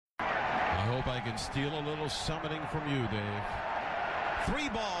I hope I can steal a little summoning from you, Dave. 3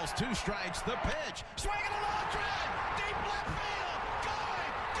 balls, 2 strikes, the pitch. Swing and a long drive. Deep left field. Going.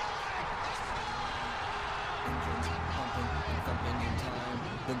 Engines pumping and thumping in time.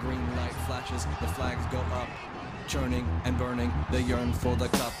 The green light flashes, the flags go up. Churning and burning, they yearn for the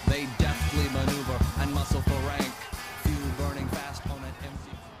cup. They deftly maneuver and muscle for rank. Fuel burning fast on an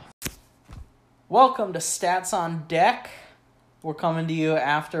empty. Welcome to Stats on Deck. We're coming to you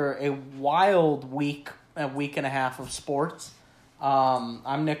after a wild week and a half of sports.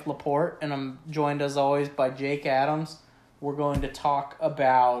 I'm Nick Laporte, and I'm joined as always by Jake Adams. We're going to talk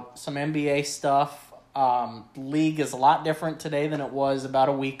about some NBA stuff. The league is a lot different today than it was about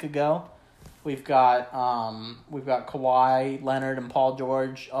a week ago. We've got Kawhi Leonard and Paul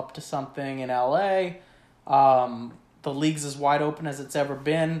George up to something in LA. The league's as wide open as it's ever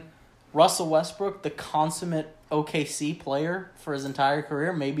been. Russell Westbrook, the consummate OKC player for his entire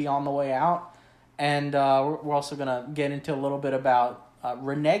career, may be on the way out. And we're also going to get into a little bit about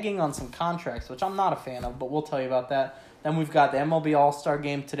reneging on some contracts, which I'm not a fan of, but we'll tell you about that. Then we've got the MLB All-Star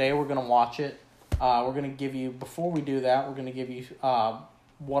Game today. We're going to watch it. We're going to give you, before we do that, we're going to give you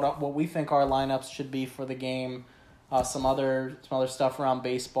what we think our lineups should be for the game. Some other stuff around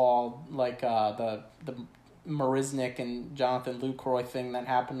baseball, like the Marisnik and Jonathan Lucroy thing that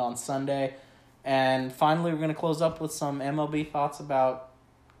happened on Sunday. And finally, we're going to close up with some MLB thoughts about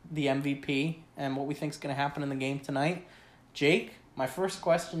the MVP and what we think is going to happen in the game tonight. Jake, my first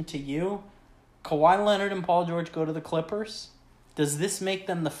question to you. Kawhi Leonard and Paul George go to the Clippers. Does this make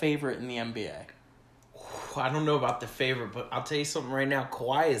them the favorite in the NBA? I don't know about the favorite, but I'll tell you something right now.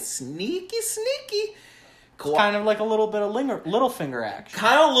 Kawhi is sneaky. It's kind of like a little bit of little finger action.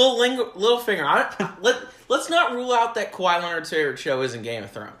 Kind of little finger. Let's not rule out that Kawhi Leonard's favorite show isn't Game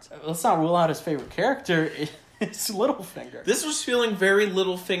of Thrones. Let's not rule out his favorite character. It's Littlefinger. This was feeling very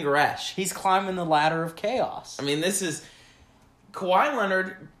Littlefinger-esque. He's climbing the ladder of chaos. I mean, this is... Kawhi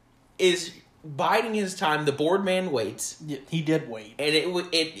Leonard is biding his time. The board man waits. Yeah, he did wait. And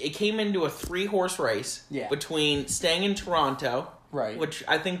it came into a 3-horse race between staying in Toronto, right, which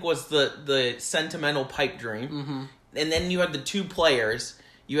I think was the sentimental pipe dream. Mm-hmm. And then you had the 2 players.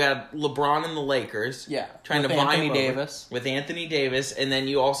 You had LeBron and the Lakers. Yeah. Trying with to vie Anthony Davis. With Anthony Davis. And then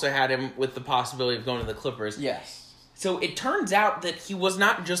you also had him with the possibility of going to the Clippers. Yes. So it turns out that he was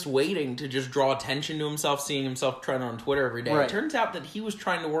not just waiting to just draw attention to himself, seeing himself trend on Twitter every day. Right. It turns out that he was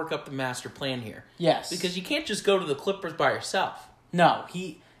trying to work up the master plan here. Yes. Because you can't just go to the Clippers by yourself. No.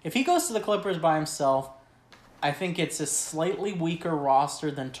 If he goes to the Clippers by himself, I think it's a slightly weaker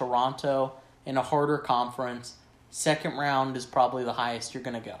roster than Toronto in a harder conference. Second round is probably the highest you're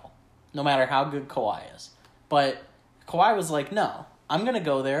going to go, no matter how good Kawhi is. But Kawhi was like, no, I'm going to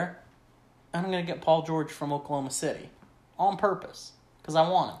go there, and I'm going to get Paul George from Oklahoma City on purpose because I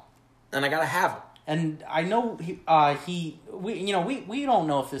want him. And I got to have him. And I know we don't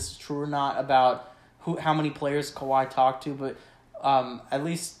know if this is true or not about how many players Kawhi talked to, but at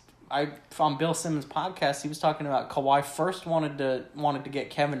least on Bill Simmons' podcast, he was talking about Kawhi first wanted to get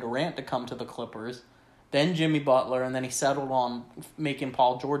Kevin Durant to come to the Clippers, then Jimmy Butler, and then he settled on making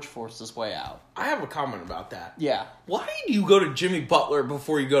Paul George force his way out. I have a comment about that. Yeah. Why do you go to Jimmy Butler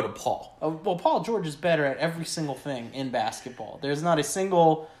before you go to Paul? Well, Paul George is better at every single thing in basketball. There's not a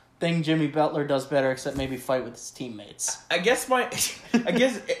single thing Jimmy Butler does better except maybe fight with his teammates. and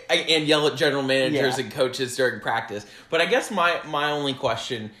yell at general managers and coaches during practice. But I guess my only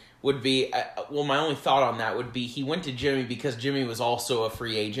question would be, my only thought on that would be he went to Jimmy because Jimmy was also a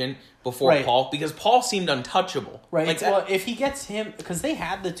free agent before Paul, because Paul seemed untouchable. Right. Well, if he gets him, because they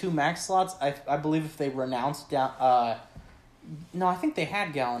had the 2 max slots, I believe if they renounced down, no, I think they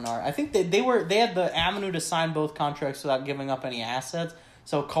had Gallinari. I think they had the avenue to sign both contracts without giving up any assets.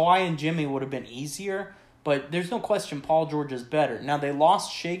 So Kawhi and Jimmy would have been easier, but there's no question Paul George is better. Now they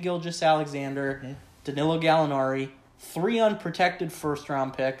lost Shai Gilgeous-Alexander, Danilo Gallinari, 3 unprotected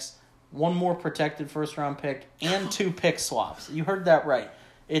first-round picks, 1 more protected first-round pick, and 2 pick swaps. You heard that right.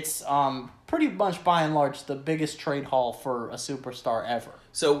 It's pretty much, by and large, the biggest trade haul for a superstar ever.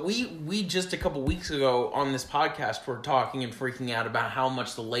 So we just a couple weeks ago on this podcast were talking and freaking out about how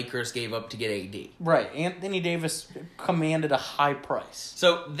much the Lakers gave up to get AD. Right. Anthony Davis commanded a high price.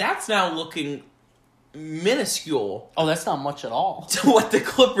 So that's now looking minuscule. Oh, that's not much at all. To what the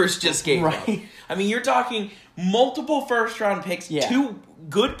Clippers just gave up. Right. I mean, you're talking multiple first-round picks, 2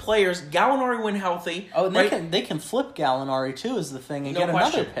 good players, Gallinari when healthy. Oh, and they can flip Gallinari, too, is the thing, and get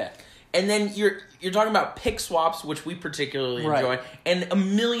another pick. And then you're talking about pick swaps, which we particularly enjoy, and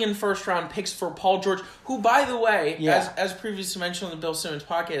 1 million first-round picks for Paul George, who, by the way, as previously mentioned on the Bill Simmons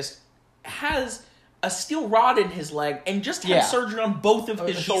podcast, has a steel rod in his leg and just had surgery on both of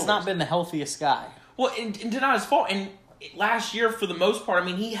his shoulders. He's not been the healthiest guy. Well, and not his fault. And last year, for the most part, I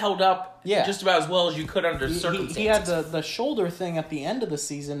mean, he held up just about as well as you could under circumstances. He had the shoulder thing at the end of the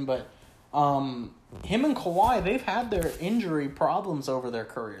season, but him and Kawhi, they've had their injury problems over their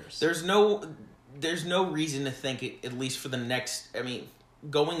careers. There's no reason to think, at least for the next, I mean,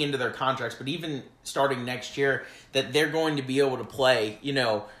 going into their contracts, but even starting next year, that they're going to be able to play,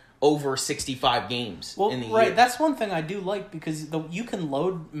 over 65 games in the year. Right, that's one thing I do like, because you can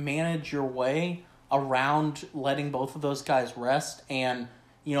load manage your way around letting both of those guys rest, and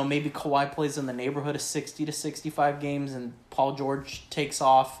maybe Kawhi plays in the neighborhood of 60 to 65 games and Paul George takes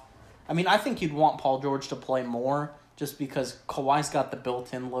off. I mean, I think you'd want Paul George to play more just because Kawhi's got the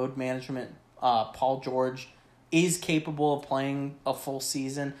built-in load management. Paul George is capable of playing a full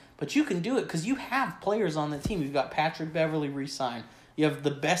season, but you can do it because you have players on the team. You've got Patrick Beverley re-signed. You have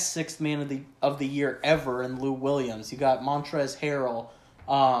the best sixth man of the year ever in Lou Williams. You got Montrezl Harrell.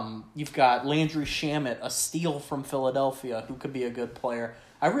 You've got Landry Shamet, a steal from Philadelphia, who could be a good player.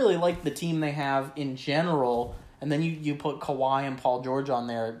 I really like the team they have in general, and then you put Kawhi and Paul George on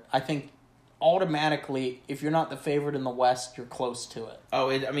there. I think automatically, if you're not the favorite in the West, you're close to it.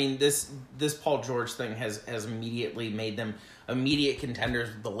 This Paul George thing has immediately made them immediate contenders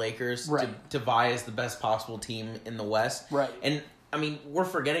with the Lakers to vie as the best possible team in the West. Right. And, we're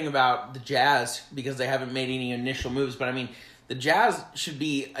forgetting about the Jazz because they haven't made any initial moves, but, the Jazz should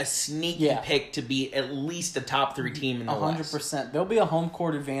be a sneaky pick to be at least a top 3 team in the 100%. West. They'll be a home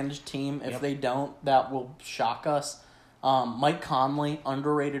court advantage team. If they don't, that will shock us. Mike Conley,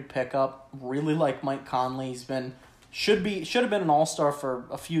 underrated pickup. Really like Mike Conley. He's should have been an all-star for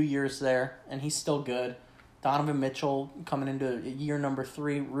a few years there, and he's still good. Donovan Mitchell coming into year number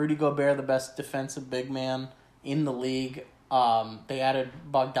 3. Rudy Gobert, the best defensive big man in the league. They added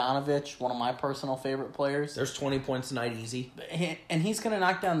Bogdanovich, one of my personal favorite players. There's 20 points a night easy. And he's going to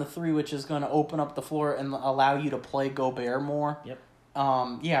knock down the 3, which is going to open up the floor and allow you to play Gobert more. Yep.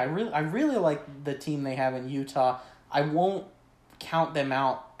 I really like the team they have in Utah. I won't count them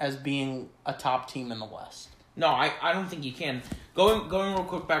out as being a top team in the West. No, I don't think you can. Going real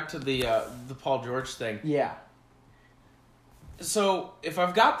quick back to the Paul George thing. Yeah. So, if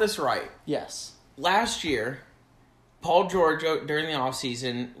I've got this right. Yes. Last year, Paul George, during the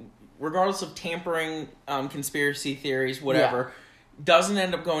offseason, regardless of tampering, conspiracy theories, whatever, doesn't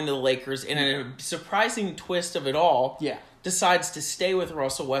end up going to the Lakers. And in a surprising twist of it all, decides to stay with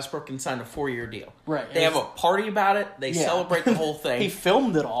Russell Westbrook and sign a 4-year deal. Right. They have a party about it. They celebrate the whole thing. He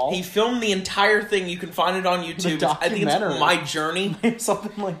filmed it all. He filmed the entire thing. You can find it on YouTube. The I think it's My Journey.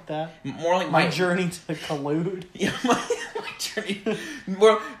 Something like that. More like My Journey to Collude. Yeah, my journey.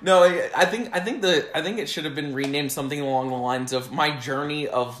 Well, no, I think it should have been renamed something along the lines of My Journey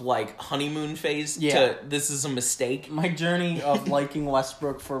of honeymoon phase to This Is a Mistake. My journey of liking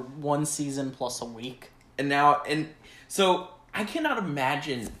Westbrook for 1 season plus a week. So I cannot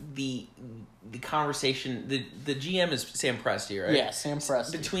imagine the conversation. The GM is Sam Presti, right? Yeah, Sam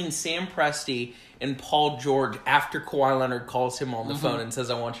Presti. Between Sam Presti and Paul George after Kawhi Leonard calls him on the phone and says,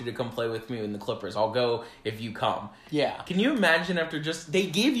 "I want you to come play with me in the Clippers. I'll go if you come." Yeah. Can you imagine they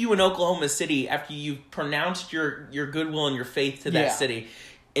gave you in Oklahoma City after you pronounced your goodwill and your faith to that city,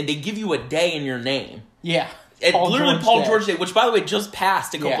 and they give you a day in your name. Yeah. Paul George Day, which, by the way, just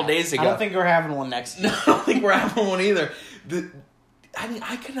passed a couple days ago. I don't think we're having one next year. No, I don't think we're having one either.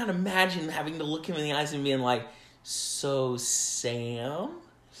 I could not imagine having to look him in the eyes and being like, "So, Sam?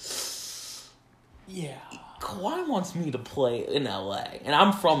 Yeah. Kawhi wants me to play in LA, and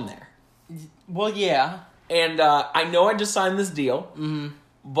I'm from there." Well, yeah. And I know I just signed this deal. Mm-hmm.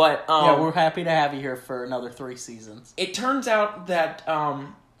 But we're happy to have you here for another 3 seasons. It turns out that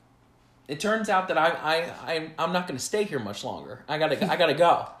I'm not going to stay here much longer. I gotta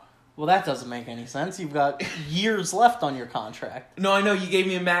go. Well, that doesn't make any sense. You've got years left on your contract. No, I know you gave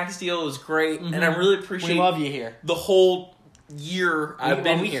me a max deal. It was great, and I really appreciate. We love you here. The whole year I've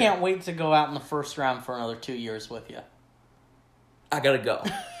been here. We can't wait to go out in the first round for another 2 years with you. I gotta go.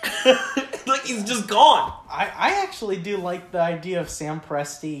 He's just gone. I actually do like the idea of Sam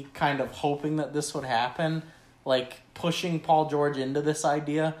Presti kind of hoping that this would happen, pushing Paul George into this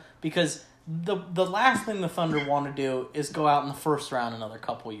idea, because the last thing the Thunder want to do is go out in the first round another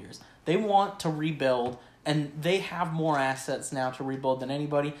couple years. They want to rebuild, and they have more assets now to rebuild than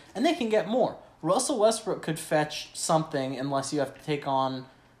anybody, and they can get more. Russell Westbrook could fetch something unless you have to take on,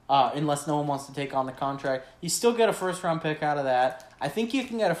 unless no one wants to take on the contract. You still get a first-round pick out of that. I think you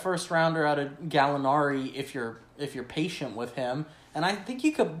can get a first-rounder out of Gallinari if you're patient with him, and I think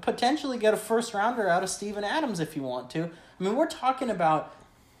you could potentially get a first-rounder out of Steven Adams if you want to. I mean, we're talking about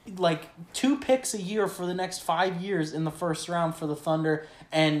like 2 picks a year for the next 5 years in the first round for the Thunder,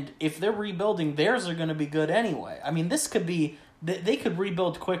 and if they're rebuilding, theirs are going to be good anyway. I mean, this could be they could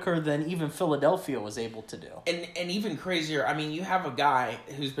rebuild quicker than even Philadelphia was able to do. And even crazier, I mean, you have a guy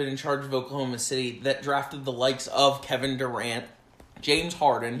who's been in charge of Oklahoma City that drafted the likes of Kevin Durant, James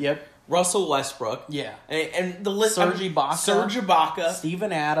Harden, Yep. Russell Westbrook, Yeah. and the list. Serge Ibaka.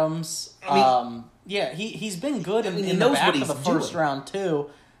 Steven Adams. Yeah, he's been good in the back of the first round too.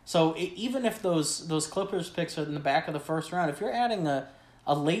 So even if those Clippers picks are in the back of the first round, if you're adding a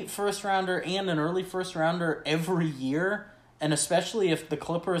late first rounder and an early first rounder every year, and especially if the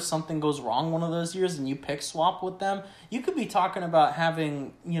Clippers, something goes wrong one of those years and you pick swap with them, you could be talking about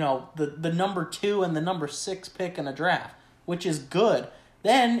having, the number 2 and the number 6 pick in a draft, which is good.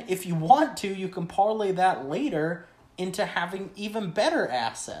 Then, if you want to, you can parlay that later into having even better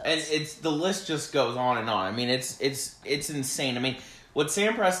assets. And the list just goes on and on. I mean, it's insane. I mean, what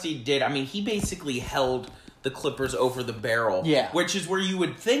Sam Presti did, I mean, he basically held the Clippers over the barrel. Yeah. Which is where you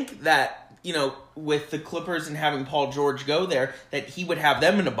would think that, with the Clippers and having Paul George go there, that he would have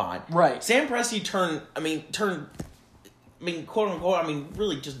them in a bind. Right. Sam Presti turned, quote unquote,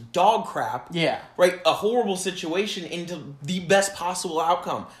 really just dog crap. Yeah. Right? A horrible situation into the best possible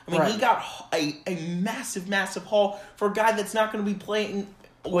outcome. I mean, Right. he got a massive, massive haul for a guy that's not going to be playing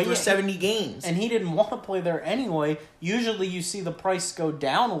over 70 games. And he didn't want to play there anyway. Usually you see the price go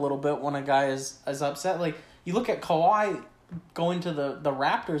down a little bit when a guy is upset. Like, you look at Kawhi going to the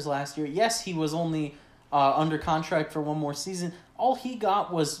Raptors last year. Yes, he was only under contract for one more season. All he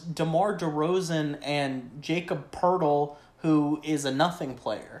got was DeMar DeRozan and Jacob Poeltl, who is a nothing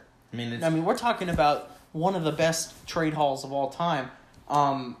player. I mean, we're talking about one of the best trade hauls of all time.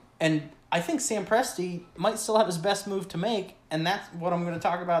 And I think Sam Presti might still have his best move to make, and that's what I'm going to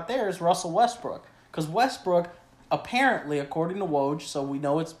talk about there is Russell Westbrook. Because Westbrook, apparently, according to Woj, so we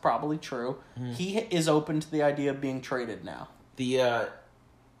know it's probably true, he is open to the idea of being traded now.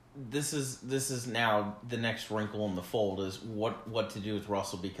 This is now the next wrinkle in the fold is what to do with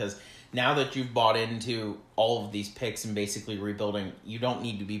Russell, because now that you've bought into all of these picks and basically rebuilding, you don't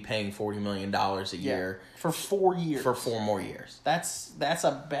need to be paying $40 million a year for 4 years. For 4 more years. That's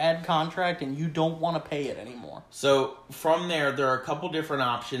a bad contract, and you don't want to pay it anymore. So from there are a couple different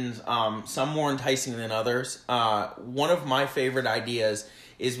options, some more enticing than others. One of my favorite ideas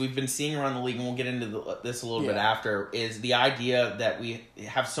is we've been seeing around the league, and we'll get into this a little bit after, is the idea that we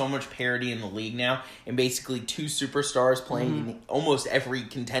have so much parity in the league now, and basically 2 superstars playing in almost every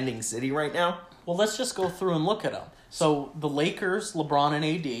contending city right now. Well, let's just go through and look at them. So, the Lakers, LeBron and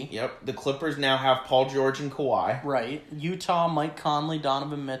AD. Yep. The Clippers now have Paul George and Kawhi. Right. Utah, Mike Conley,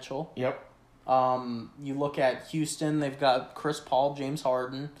 Donovan Mitchell. Yep. You look at Houston, they've got Chris Paul, James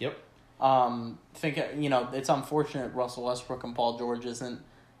Harden. Yep. It's unfortunate Russell Westbrook and Paul George isn't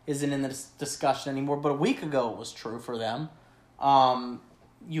in this discussion anymore, but a week ago it was true for them.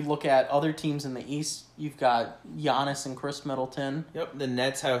 You look at other teams in the East, you've got Giannis and Chris Middleton. Yep, the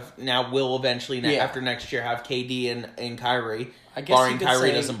Nets will eventually, after next year, have KD and Kyrie, I guess barring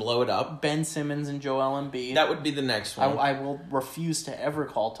Kyrie doesn't blow it up. Ben Simmons and Joel Embiid. That would be the next one. I will refuse to ever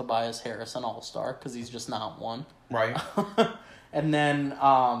call Tobias Harris an all-star, because he's just not one. Right. And then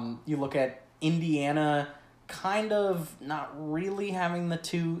you look at Indiana, kind of not really having the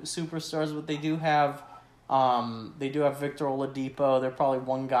 2 superstars, but they do have Victor Oladipo. They're probably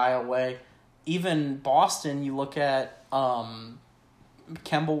one guy away. Even Boston, you look at Kemba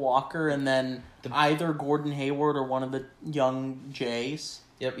Walker, and then either Gordon Hayward or one of the young Jays.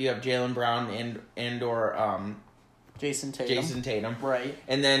 Yep, you have Jaylen Brown and/or Jason Tatum. Right.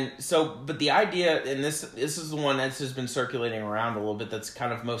 And then, but the idea, and this is the one that's just been circulating around a little bit that's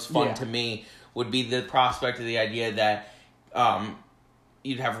kind of most fun to me, would be the prospect of the idea that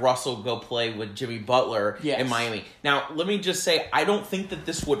you'd have Russell go play with Jimmy Butler in Miami. Now, let me just say, I don't think that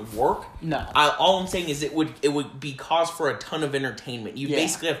this would work. No. All I'm saying is it would be cause for a ton of entertainment. You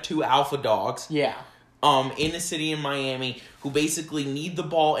basically have 2 alpha dogs. Yeah. In a city in Miami who basically need the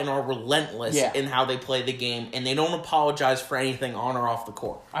ball and are relentless in how they play the game, and they don't apologize for anything on or off the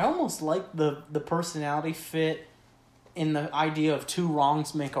court. I almost like the personality fit in the idea of 2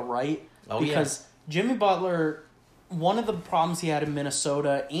 wrongs make a right. Because Jimmy Butler, one of the problems he had in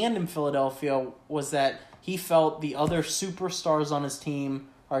Minnesota and in Philadelphia was that he felt the other superstars on his team,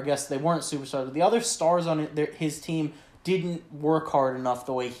 or I guess they weren't superstars, but the other stars on his team didn't work hard enough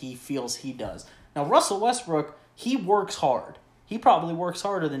the way he feels he does. Now, Russell Westbrook, he works hard. He probably works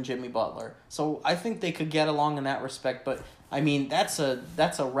harder than Jimmy Butler. So I think they could get along in that respect. But I mean, that's a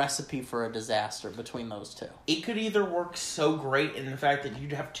recipe for a disaster between those two. It could either work so great in the fact that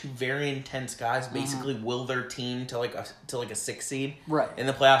you'd have two very intense guys basically will their team to like a 6 seed in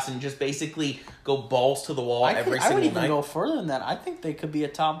the playoffs and just basically go balls to the wall every single night. I would even go further than that. I think they could be a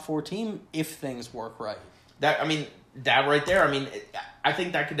top 4 team if things work right. That right there, I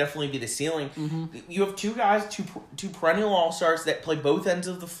think that could definitely be the ceiling. Mm-hmm. You have two guys, two perennial all-stars that play both ends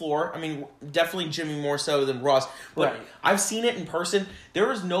of the floor. Definitely Jimmy more so than Russ. But I've seen it in person.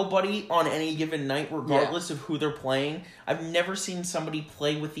 There is nobody on any given night, regardless of who they're playing. I've never seen somebody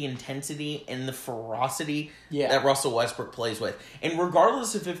play with the intensity and the ferocity that Russell Westbrook plays with. And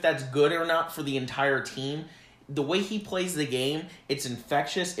regardless of if that's good or not for the entire team, the way he plays the game, it's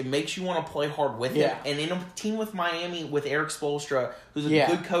infectious. It makes you want to play hard with him. And in a team with Miami, with Eric Spoelstra, who's a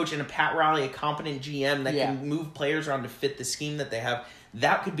good coach, and a Pat Riley, a competent GM that can move players around to fit the scheme that they have,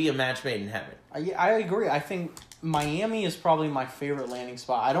 that could be a match made in heaven. I agree. I think Miami is probably my favorite landing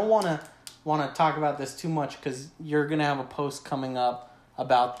spot. I don't want to talk about this too much because you're going to have a post coming up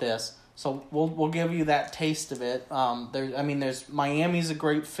about this. So we'll give you that taste of it. There's Miami's a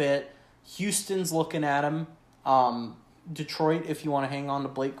great fit. Houston's looking at him. Detroit, if you want to hang on to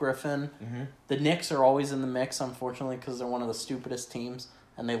Blake Griffin. Mm-hmm. The Knicks are always in the mix, unfortunately, because they're one of the stupidest teams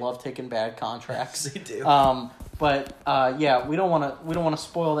and they love taking bad contracts. They do. We don't want to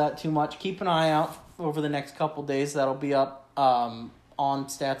spoil that too much. Keep an eye out over the next couple days. That'll be up on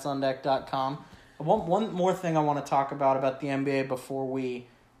statsondeck.com. One more thing I want to talk about the NBA before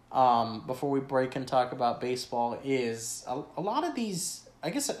we break and talk about baseball is a lot of these. I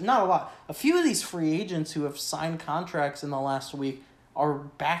guess not a lot. A few of these free agents who have signed contracts in the last week are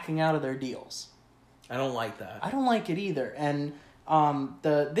backing out of their deals. I don't like that. I don't like it either. And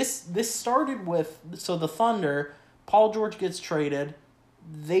this started with the Thunder. Paul George gets traded.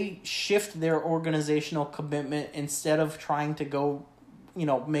 They shift their organizational commitment instead of trying to go,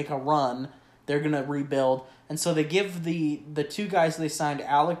 make a run. They're gonna rebuild, and so they give the two guys they signed,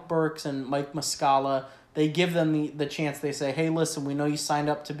 Alec Burks and Mike Muscala. They give them the chance. They say, hey, listen, we know you signed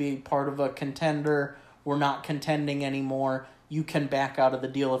up to be part of a contender. We're not contending anymore. You can back out of the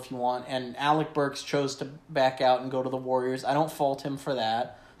deal if you want. And Alec Burks chose to back out and go to the Warriors. I don't fault him for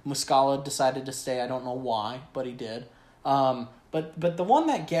that. Muscala decided to stay. I don't know why, but he did. But the one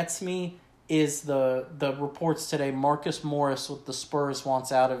that gets me is the reports today. Marcus Morris with the Spurs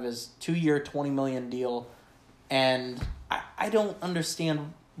wants out of his 2-year, $20 million deal. And I don't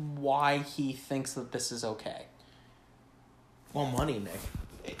understand why he thinks that this is okay. Well, money, Nick.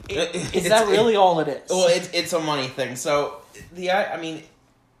 Is that really all it is? Well, it's a money thing. So,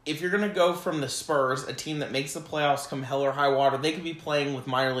 if you're going to go from the Spurs, a team that makes the playoffs come hell or high water, they could be playing with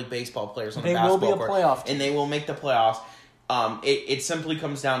minor league baseball players on the basketball court. They will be a playoff team. And they will make the playoffs. It simply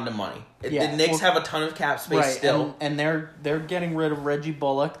comes down to money. The Knicks have a ton of cap space still. And they're getting rid of Reggie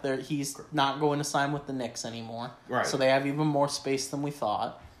Bullock. He's not going to sign with the Knicks anymore. Right. So they have even more space than we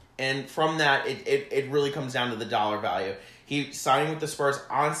thought. And from that, it really comes down to the dollar value. He signing with the Spurs.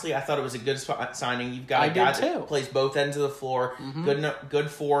 Honestly, I thought it was a good signing. You've got a guy that plays both ends of the floor. Mm-hmm.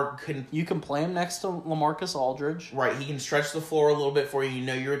 Good for. You can play him next to LaMarcus Aldridge. Right. He can stretch the floor a little bit for you. You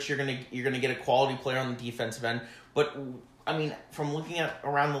know you're gonna get a quality player on the defensive end. But from looking at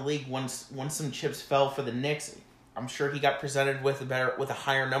around the league, once some chips fell for the Knicks, I'm sure he got presented with a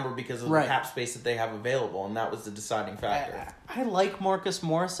higher number because of the cap space that they have available, and that was the deciding factor. I like Marcus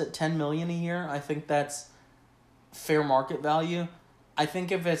Morris at $10 million a year. I think that's fair market value. I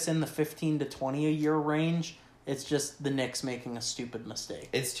think if it's in the 15 to 20 a year range, it's just the Knicks making a stupid mistake.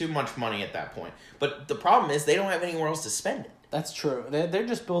 It's too much money at that point. But the problem is they don't have anywhere else to spend it. That's true. They're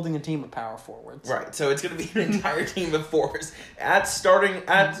just building a team of power forwards. Right. So it's going to be an entire team of forwards starting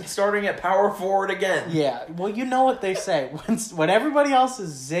at power forward again. Yeah. Well, you know what they say. When everybody else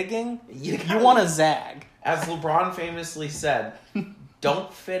is zigging, you want to zag. As LeBron famously said,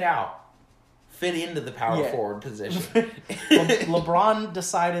 don't fit out. Fit into the power forward position. LeBron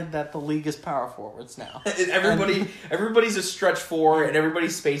decided that the league is power forwards now. Everybody's a stretch four, and everybody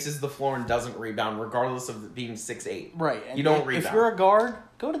spaces the floor and doesn't rebound, regardless of being 6'8". Right. And you don't rebound. If you're a guard,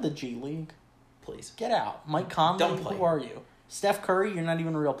 go to the G League. Please. Get out. Mike Conley, don't play. Who are you? Steph Curry, you're not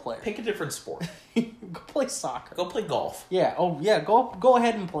even a real player. Pick a different sport. Go play soccer. Go play golf. Yeah. Oh, yeah. Go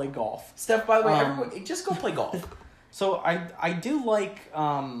ahead and play golf. Steph, by the way, everybody, just go play golf. So I do like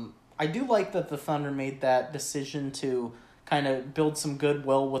that the Thunder made that decision to kind of build some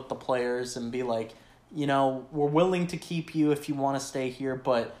goodwill with the players and be like, we're willing to keep you if you want to stay here,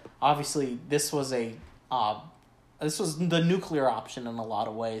 but obviously this was the nuclear option in a lot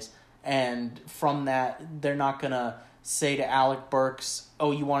of ways, and from that they're not gonna say to Alec Burks,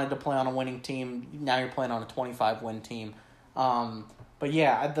 oh, you wanted to play on a winning team, now you're playing on a 25-win team. But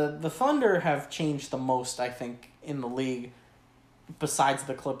yeah, the Thunder have changed the most, I think, in the league, besides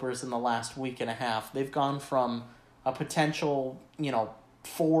the Clippers in the last week and a half. They've gone from a potential,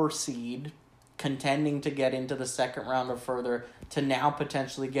 4 seed contending to get into the second round or further to now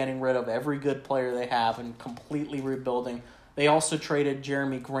potentially getting rid of every good player they have and completely rebuilding. They also traded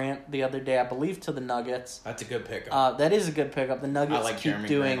Jeremy Grant the other day, I believe, to the Nuggets. That's a good pickup. That is a good pickup. The Nuggets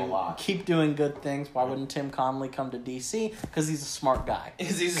keep doing good things. Why wouldn't Tim Connelly come to DC? Because he's a smart guy.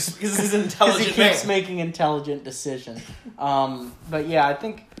 Because he's an intelligent he keeps making intelligent decisions. But yeah, I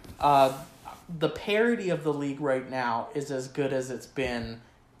think the parity of the league right now is as good as it's been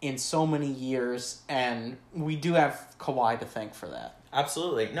in so many years, and we do have Kawhi to thank for that.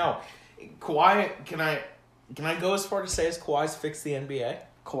 Absolutely. No, Kawhi, can I go as far to say as Kawhi's fixed the NBA?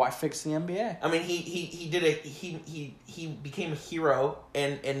 Kawhi fixed the NBA. I mean, he became a hero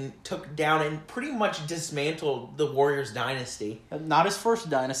and took down and pretty much dismantled the Warriors dynasty. Not his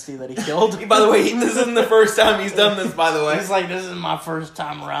first dynasty that he killed. By the way, this isn't the first time he's done this, by the way. He's like, this is my first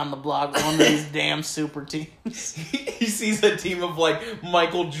time around the block with one of these damn super teams. He sees a team of, like,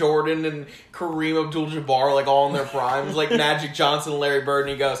 Michael Jordan and Kareem Abdul-Jabbar, like, all in their primes, like Magic Johnson and Larry Bird, and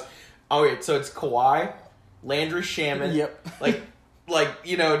he goes, oh, wait, so it's Kawhi, Landry Shamet, yep.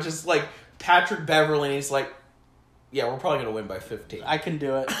 just like Patrick Beverley, and he's like, yeah, we're probably going to win by 15. I can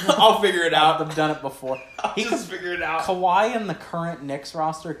do it. I'll figure it out. I've done it before. He could figure it out. Kawhi in the current Knicks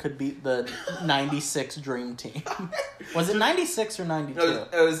roster could beat the 96 Dream Team. Was it 96 or 92?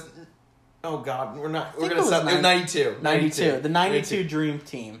 It was oh God, we're going to stop. It was 92. 92. The 92 Dream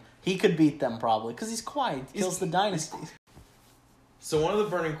Team. He could beat them probably because he's Kawhi. He kills the dynasty. So one of the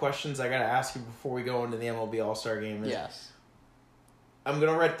burning questions I got to ask you before we go into the MLB All-Star Game is, yes. I'm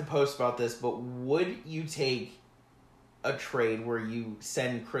going to write the post about this, but would you take a trade where you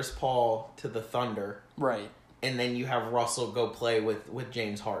send Chris Paul to the Thunder, right, and then you have Russell go play with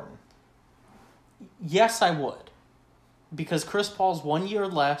James Harden? Yes, I would. Because Chris Paul's 1 year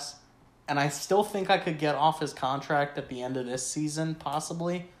less, and I still think I could get off his contract at the end of this season,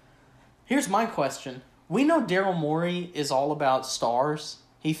 possibly. Here's my question. We know Daryl Morey is all about stars.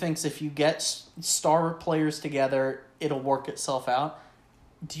 He thinks if you get star players together, it'll work itself out.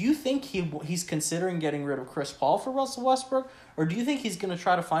 Do you think he's considering getting rid of Chris Paul for Russell Westbrook? Or do you think he's going to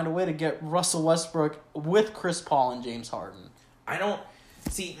try to find a way to get Russell Westbrook with Chris Paul and James Harden? I don't...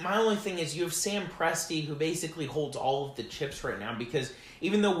 See, my only thing is you have Sam Presti, who basically holds all of the chips right now, because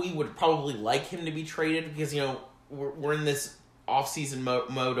even though we would probably like him to be traded, because, we're in this off-season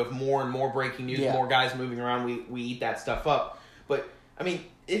mode of more and more breaking news, more guys moving around, we eat that stuff up. But, I mean,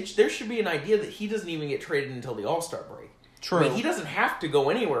 there should be an idea that he doesn't even get traded until the All-Star break. True. I mean, he doesn't have to go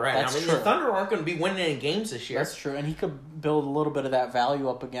anywhere right now. I mean, true. the Thunder aren't going to be winning any games this year. That's true, and he could build a little bit of that value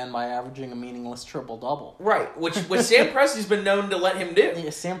up again by averaging a meaningless triple-double. Right, which Sam Presti's been known to let him do. Yeah,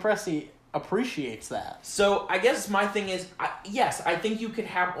 Sam Presti appreciates that. So, I guess my thing is, yes, I think you could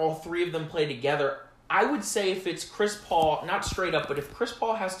have all three of them play together. I would say if it's Chris Paul, not straight up, but if Chris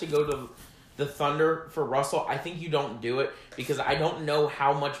Paul has to go to the Thunder for Russell, I think you don't do it because I don't know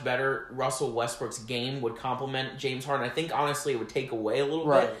how much better Russell Westbrook's game would complement James Harden. I think, honestly, it would take away a little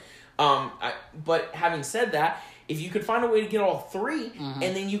bit. But having said that, if you could find a way to get all three, and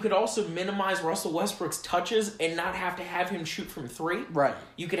then you could also minimize Russell Westbrook's touches and not have to have him shoot from three. Right.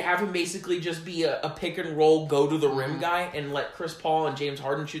 You could have him basically just be a pick and roll, go to the rim guy and let Chris Paul and James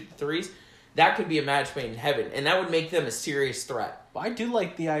Harden shoot the threes. That could be a match made in heaven, and that would make them a serious threat. I do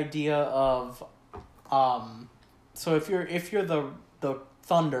like the idea of, so if you're the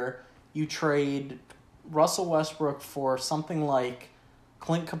Thunder, you trade Russell Westbrook for something like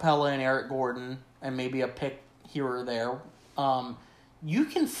Clint Capella and Eric Gordon, and maybe a pick here or there. You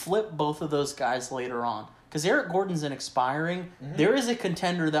can flip both of those guys later on. Because Eric Gordon's an expiring. There is a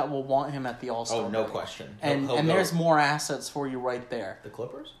contender that will want him at the All-Star break. No question. And there's more assets for you right there. The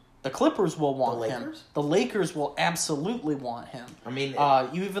Clippers? The Clippers will want him. The Lakers will absolutely want him. I mean...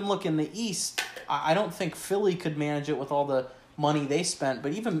 you even look in the East, I don't think Philly could manage it with all the money they spent,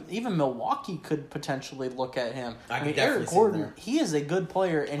 but even Milwaukee could potentially look at him. I mean, Eric Gordon, he is a good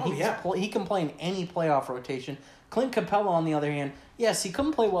player, and he can play in any playoff rotation. Clint Capella, on the other hand, yes, he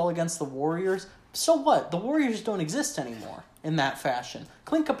couldn't play well against the Warriors. So what? The Warriors don't exist anymore in that fashion.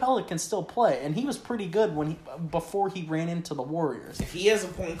 Clint Capella can still play, and he was pretty good before he ran into the Warriors. If he has a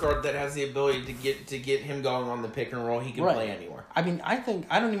point guard that has the ability to get him going on the pick and roll, he can play anywhere. I mean,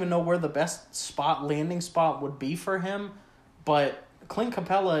 I don't even know where the best landing spot would be for him, but Clint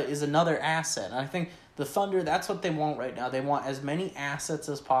Capella is another asset. And I think the Thunder, that's what they want right now. They want as many assets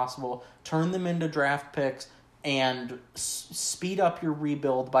as possible, turn them into draft picks, and speed up your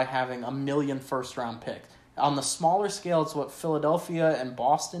rebuild by having 1 million first-round picks. On the smaller scale, it's what Philadelphia and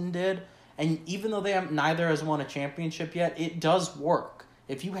Boston did. And even though neither has won a championship yet, it does work.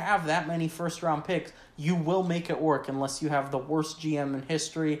 If you have that many first-round picks, you will make it work unless you have the worst GM in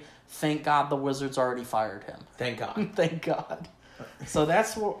history. Thank God the Wizards already fired him. Thank God. Thank God. So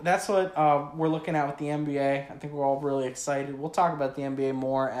that's what we're looking at with the NBA. I think we're all really excited. We'll talk about the NBA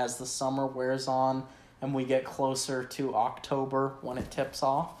more as the summer wears on and we get closer to October when it tips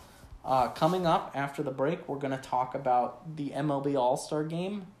off. Coming up after the break, we're going to talk about the MLB All-Star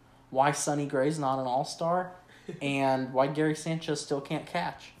Game, why Sonny Gray's not an All-Star, and why Gary Sanchez still can't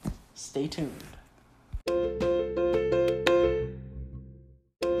catch. Stay tuned.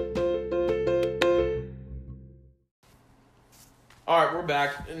 All right, we're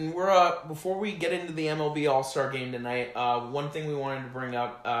back, and before we get into the MLB All-Star Game tonight, one thing we wanted to bring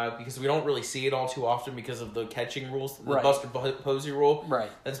up, because we don't really see it all too often because of the catching rules, the Buster Posey rule. Right.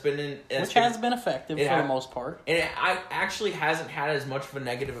 That's been Which has been effective for the most part. And it actually hasn't had as much of a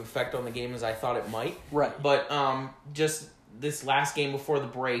negative effect on the game as I thought it might. Right. But just this last game before the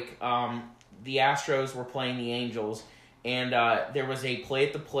break, the Astros were playing the Angels, and there was a play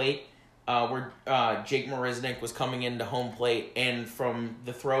at the plate where Jake Marisnick was coming into home plate, and from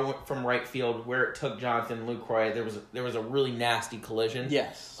the throw from right field where it took Jonathan Lucroy, there was a really nasty collision.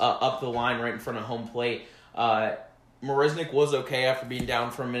 Yes. Up the line right in front of home plate. Marisnick was okay after being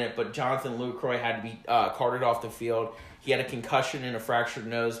down for a minute, but Jonathan Lucroy had to be carted off the field. He had a concussion and a fractured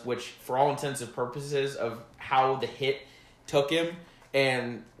nose, which, for all intents and purposes of how the hit took him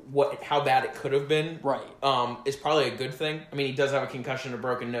and how bad it could have been, right, is probably a good thing. I mean, he does have a concussion and a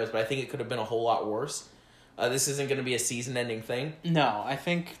broken nose, but I think it could have been a whole lot worse. This isn't going to be a season-ending thing. No, I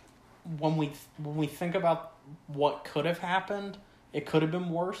think when we think about what could have happened, it could have been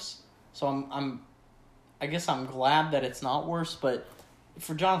worse. So I guess I'm glad that it's not worse. But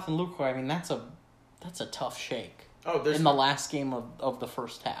for Jonathan Lucroy, I mean, that's a tough shake. In the last game of the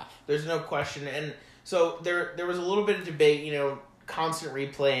first half. There's no question, and so there was a little bit of debate, constant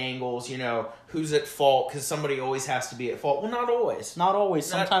replay angles, who's at fault, because somebody always has to be at fault. Well, not always. Not always.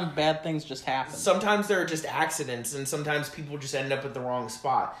 Sometimes bad things just happen. Sometimes there are just accidents, and sometimes people just end up at the wrong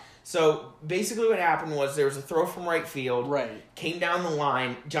spot. So, basically what happened was there was a throw from right field. Right. Came down the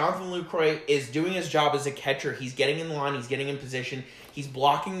line. Jonathan Lucroy is doing his job as a catcher. He's getting in the line. He's getting in position. He's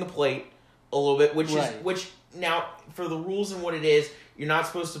blocking the plate a little bit, which now, for the rules and what it is, you're not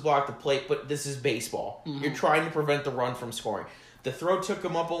supposed to block the plate, but this is baseball. Mm-hmm. You're trying to prevent the run from scoring. The throw took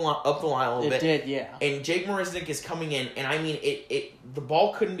him up the line a little bit. It did, yeah. And Jake Marisnick is coming in, and I mean, the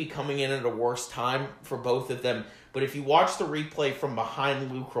ball couldn't be coming in at a worse time for both of them. But if you watch the replay from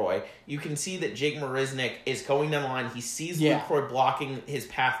behind Lucroy, you can see that Jake Marisnick is going down the line. He sees Lucroy blocking his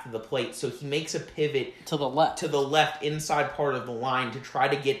path to the plate, so he makes a pivot to the left inside part of the line to try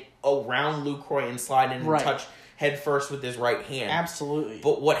to get around Lucroy and slide in and touch head first with his right hand. Absolutely.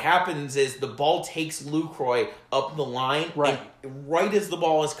 But what happens is the ball takes Lucroy up the line, and right as the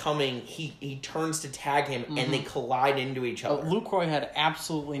ball is coming, he turns to tag him, and they collide into each other. Lucroy had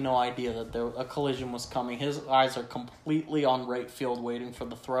absolutely no idea that a collision was coming. His eyes are completely on right field waiting for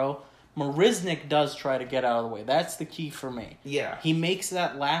the throw. Marisnick does try to get out of the way. That's the key for me. Yeah. He makes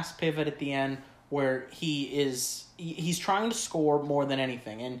that last pivot at the end where he's trying to score more than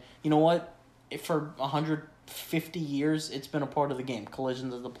anything. And you know what? For 150 years, it's been a part of the game.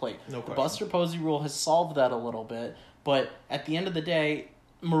 Collisions at the plate. No question. The Buster Posey rule has solved that a little bit, but at the end of the day,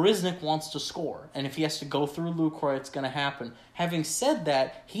 Marisnick wants to score, and if he has to go through Lucroy, it's going to happen. Having said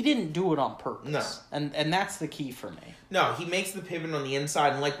that, he didn't do it on purpose, and that's the key for me. No, he makes the pivot on the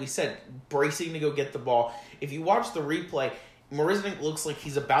inside, and like we said, bracing to go get the ball. If you watch the replay, Marisnick looks like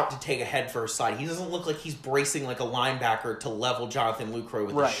he's about to take a head first slide. He doesn't look like he's bracing like a linebacker to level Jonathan Lucroy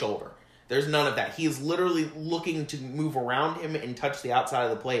with his shoulder. There's none of that. He is literally looking to move around him and touch the outside of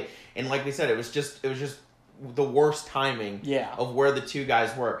the plate. And like we said, it was just the worst timing of where the two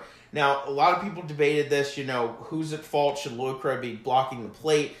guys were. Now, a lot of people debated this, who's at fault? Should Lucroy be blocking the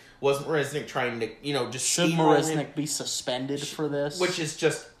plate? Was Marisnick trying to, just should Marisnick be suspended for this? Which is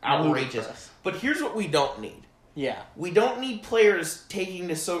just outrageous. But here's what we don't need. Yeah. We don't need players taking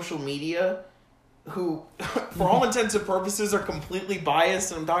to social media who, for all intents and purposes, are completely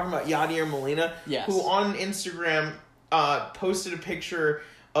biased. And I'm talking about Yadier Molina, who on Instagram posted a picture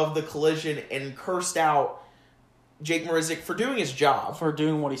of the collision and cursed out Jake Marisnick for doing his job. For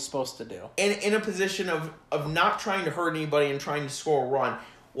doing what he's supposed to do. And in a position of not trying to hurt anybody and trying to score a run.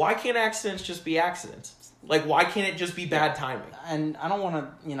 Why can't accidents just be accidents? Like, why can't it just be bad timing? And I don't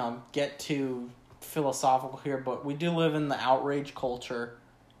want to, get too philosophical here, but we do live in the outrage culture.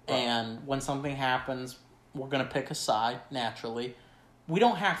 And when something happens, we're going to pick a side, naturally. we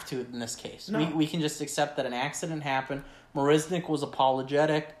don't have to in this case. No. We can just accept that an accident happened. Marisnik was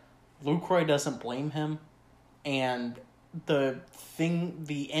apologetic. Lucroy doesn't blame him. And the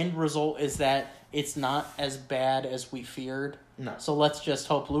end result is that it's not as bad as we feared. No. So let's just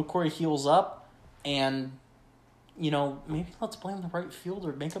hope Lucroy heals up and, maybe let's blame the right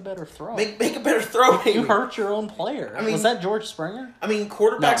fielder. Make a better throw. Make a better throw, maybe. You hurt your own player. I mean, was that George Springer? I mean,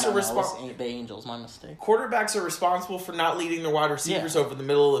 quarterbacks are It responsible. was the Angels, my mistake. Quarterbacks are responsible for not leading their wide receivers over the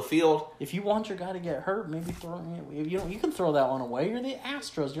middle of the field. If you want your guy to get hurt, maybe throw it. You can throw that one away. You're the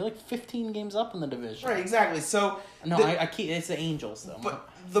Astros. You're like 15 games up in the division. Right, exactly. So No, I keep. It's the Angels though. But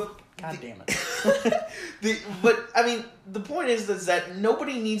God damn it. But I mean, the point is that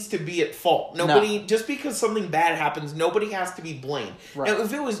nobody needs to be at fault. Nobody just because something bad happens, nobody has to be blamed. Right. Now,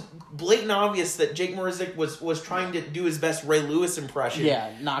 if it was blatant obvious that Jake Marisnik was trying to do his best Ray Lewis impression,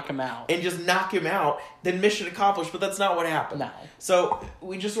 knock him out and just knock him out, then mission accomplished. But that's not what happened. No. So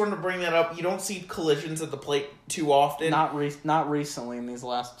we just wanted to bring that up. You don't see collisions at the plate too often. Not recently in these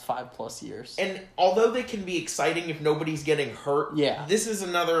last 5+ years. And although they can be exciting if nobody's getting hurt, this is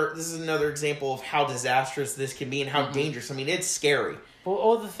another example of how disastrous this can be and how dangerous. I mean, it's scary.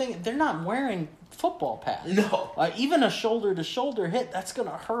 Well, the thing, they're not wearing football pads. No. Even a shoulder-to-shoulder hit, that's going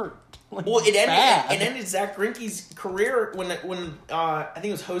to hurt. Well, it ended Zach Greinke's career when I think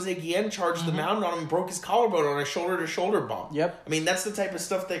it was Jose Guillen charged the mound on him and broke his collarbone on a shoulder-to-shoulder bump. Yep. I mean, that's the type of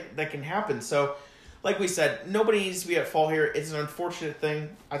stuff that can happen. So, like we said, nobody needs to be at fault here. It's an unfortunate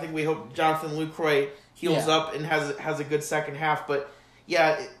thing. I think we hope Jonathan Lucroy heals up and has a good second half. But,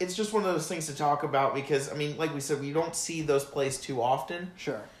 yeah, it's just one of those things to talk about because, I mean, like we said, we don't see those plays too often.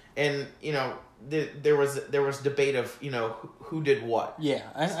 Sure. And, there was debate of, who did what. Yeah,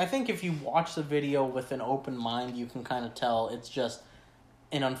 I think if you watch the video with an open mind, you can kind of tell it's just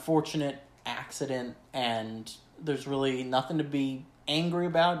an unfortunate accident and there's really nothing to be angry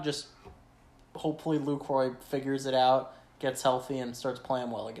about. Just hopefully Lucroy figures it out, gets healthy, and starts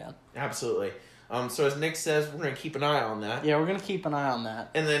playing well again. Absolutely. So as Nick says, we're going to keep an eye on that. Yeah, we're going to keep an eye on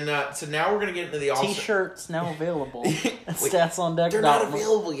that. And then, so now we're going to get into the All-Star. T-shirts now available at StatsOnDeck. They're not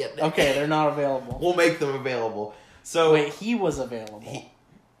available yet, Nick. Okay, they're not available. We'll make them available. So wait, he was available.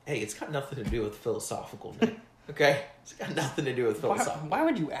 Hey, it's got nothing to do with philosophical, Nick. Okay? It's got nothing to do with philosophical. Why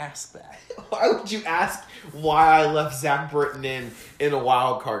would you ask that? Why would you ask why I left Zach Britton in a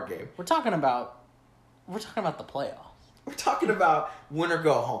wild card game? We're talking about the playoffs. We're talking about win or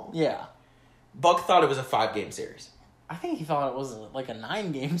go home. Yeah. Buck thought it was a 5-game series. I think he thought it was like a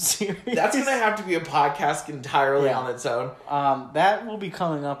 9-game series. That's going to have to be a podcast entirely on its own. That will be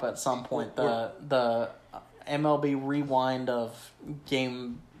coming up at some point. The MLB rewind of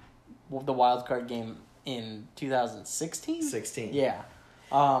the wild card game in 2016? 16. Yeah.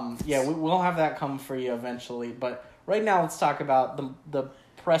 We'll have that come for you eventually. But right now, let's talk about the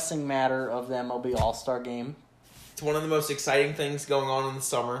pressing matter of the MLB All-Star Game. It's one of the most exciting things going on in the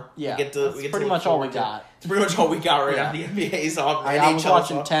summer. Yeah, we get that's pretty much all we got. It's pretty much all we got right now. The NBA's off. I was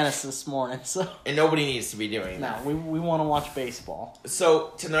watching tennis this morning, so and nobody needs to be doing that. No, we want to watch baseball.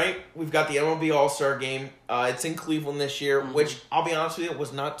 So tonight we've got the MLB All-Star Game. It's in Cleveland this year, which I'll be honest with you,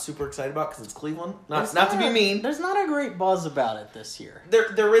 was not super excited about because it's Cleveland. Not to be mean. There's not a great buzz about it this year.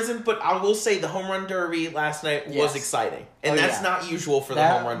 There isn't, but I will say the home run derby last night was exciting, and that's not usual for the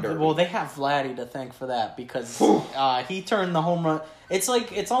home run derby. Well, they have Vladdy to thank for that because he turned the home run.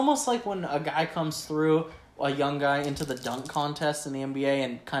 It's almost like when a guy comes through, a young guy, into the dunk contest in the NBA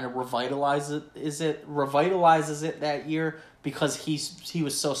and kind of revitalizes it that year because he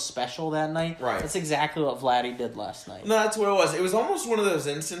was so special that night. Right. That's exactly what Vladdy did last night. No, that's what it was. It was almost one of those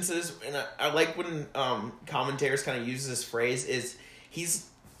instances, and I like when commentators kind of use this phrase, is he's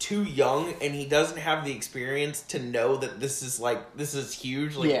too young and he doesn't have the experience to know that this is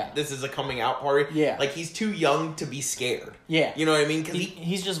huge. This is a coming out party. Yeah. Like, he's too young to be scared. Yeah. You know what I mean? Because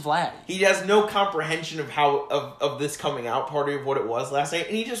he's just Vladdy. He has no comprehension of of this coming out party of what it was last night,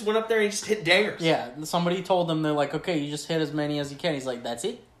 and he just went up there and he just hit dangers. Yeah. Somebody told him, they're like, okay, you just hit as many as you can. He's like, that's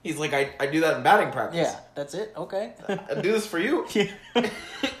it? He's like, I do that in batting practice. Yeah, that's it? Okay. I do this for you.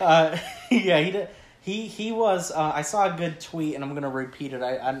 Yeah, he did. He was. I saw a good tweet, and I'm going to repeat it.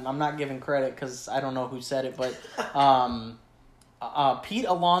 I'm not giving credit because I don't know who said it, but Pete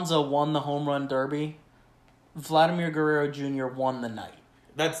Alonso won the home run derby. Vladimir Guerrero Jr. won the night.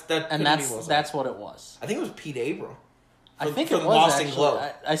 That's what it was. I think it was Pete Abram. I think it was actually.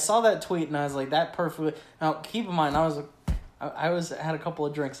 I saw that tweet, and I was like, that perfectly. Now keep in mind, I had a couple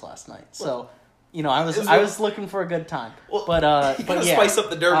of drinks last night, so. I was looking for a good time, well, but spice up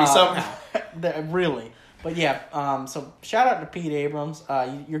the derby somehow. Really, but yeah. So shout out to Pete Abrams.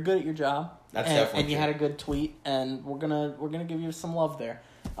 You're good at your job. That's definitely and you true. had a good tweet, and we're gonna give you some love there.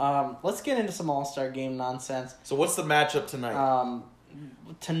 Let's get into some All-Star Game nonsense. So what's the matchup tonight?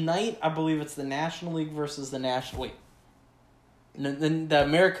 Tonight, I believe it's the National League versus the National... Wait. The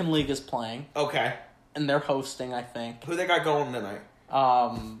American League is playing, Okay. and they're hosting, I think. Who they got going tonight?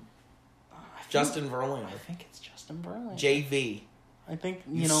 Justin Verlander. I think it's Justin Verlander. JV. I think,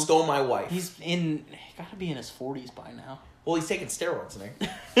 You stole my wife. He got to be in his 40s by now. Well, he's taking steroids, Nick.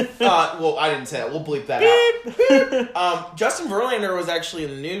 Well, I didn't say that. We'll bleep that out. Justin Verlander was actually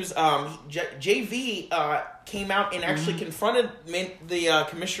in the news. JV came out and actually confronted the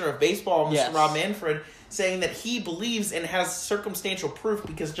commissioner of baseball, Mr. Rob Manfred, saying that he believes and has circumstantial proof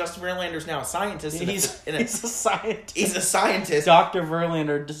because Justin Verlander is now a scientist. He's a scientist. He's a scientist. Dr.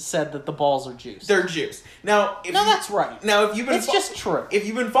 Verlander said that the balls are juiced. They're juiced. Now, that's right. Now, if you've been it's just true. If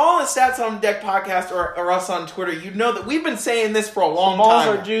you've been following the Stats on Deck podcast or us on Twitter, you know that we've been saying this for a long time. The balls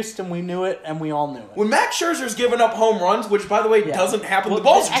time. are juiced, and we knew it, and we all knew it. When Max Scherzer's giving up home runs, which, by the way, doesn't happen, the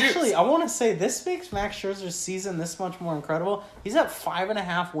balls are juiced. Actually, I want to say this makes Max Scherzer's season this much more incredible. He's at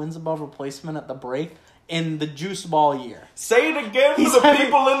 5.5 wins above replacement at the break in the juice ball year. Say it again for the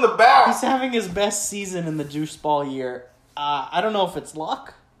people in the back. He's having his best season in the juice ball year. I don't know if it's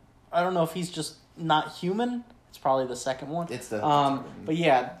luck. I don't know if he's just not human. It's probably the second one. It's the but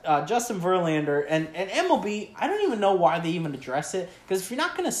yeah, Justin Verlander and MLB, I don't even know why they even address it. Because if you're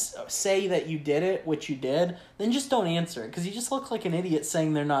not going to say that you did it, which you did, then just don't answer it. Because you just look like an idiot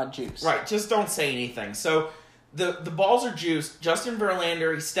saying they're not juiced. Right, just don't say anything. So the balls are juiced. Justin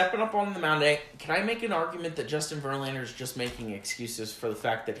Verlander, he's stepping up on the mound. Can I make an argument that Justin Verlander is just making excuses for the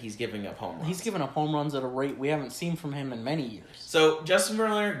fact that he's giving up home runs? He's giving up home runs at a rate we haven't seen from him in many years. So Justin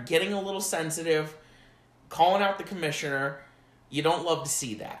Verlander getting a little sensitive, calling out the commissioner. You don't love to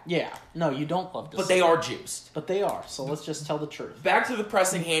see that. Yeah. No, you don't love to see that. But they are juiced. But they are, so let's just tell the truth. Back to the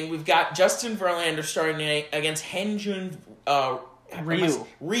pressing hand, we've got Justin Verlander starting tonight against Hyunjin Ryu.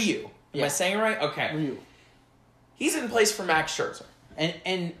 Ryu. Am I saying it right? Okay. Ryu. He's in place for Max Scherzer.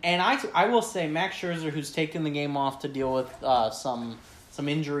 And I will say Max Scherzer, who's taken the game off to deal with some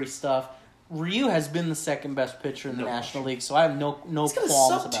injury stuff. Ryu has been the second best pitcher in the National League, so I have no qualms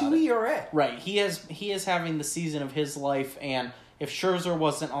about it. Sub-2 ERA. Right, he is having the season of his life, and if Scherzer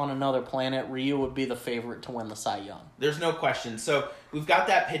wasn't on another planet, Ryu would be the favorite to win the Cy Young. There's no question. So we've got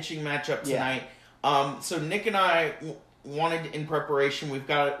that pitching matchup tonight. Yeah. So Nick and I wanted, in preparation, we've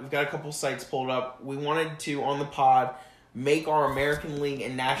got a couple sites pulled up. We wanted to, on the pod, make our American League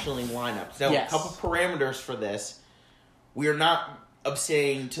and National League lineups. Now, a couple parameters for this. We are not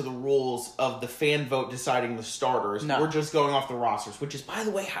abstaining to the rules of the fan vote deciding the starters. No. We're just going off the rosters, which is, by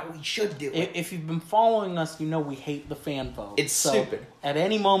the way, how we should do it. If you've been following us, you know we hate the fan vote. It's stupid. At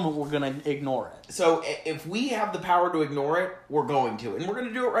any moment, we're going to ignore it. So if we have the power to ignore it, we're going to. And we're going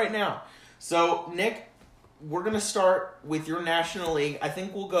to do it right now. So, Nick, we're going to start with your National League. I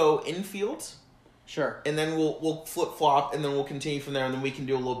think we'll go infield. Sure. And then we'll flip-flop, and then we'll continue from there, and then we can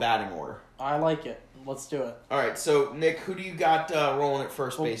do a little batting order. I like it. Let's do it. All right, so, Nick, who do you got rolling at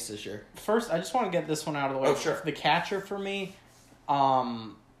first base this year? First, I just want to get this one out of the way. Oh, sure. The catcher for me,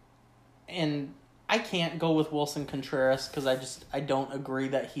 and I can't go with Wilson Contreras because I don't agree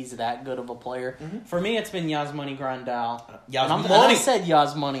that he's that good of a player. Mm-hmm. For me, it's been Yasmani Grandal. Yasmani. And I said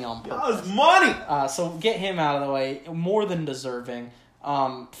Yasmani on purpose. Yasmani! So get him out of the way. More than deserving.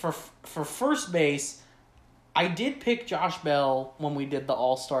 For first base, I did pick Josh Bell when we did the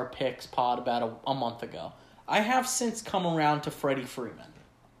All-Star Picks pod about a month ago. I have since come around to Freddie Freeman.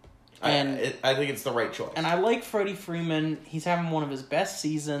 And I think it's the right choice. And I like Freddie Freeman. He's having one of his best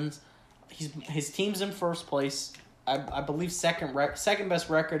seasons. His team's in first place. I believe second best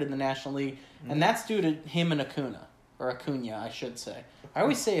record in the National League. Mm-hmm. And that's due to him and Acuna. Or Acuna, I should say. I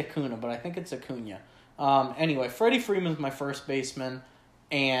always say Acuna, but I think it's Acuna. Anyway, Freddie Freeman's my first baseman.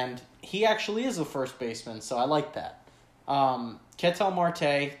 And he actually is a first baseman, so I like that. Ketel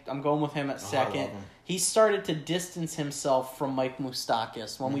Marte, I'm going with him at second. He started to distance himself from Mike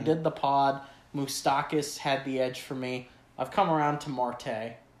Moustakas. When we did the pod, Moustakas had the edge for me. I've come around to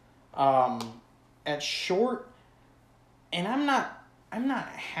Marte. At short, and I'm not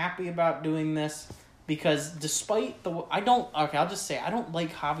happy about doing this because despite I'll just say I don't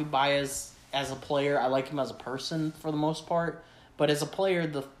like Javi Baez as a player. I like him as a person for the most part. But as a player,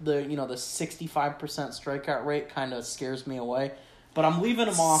 the 65% strikeout rate kind of scares me away. But I'm leaving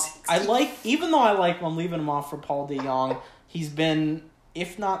him off. Even though I like him, I'm leaving him off for Paul DeJong. He's been,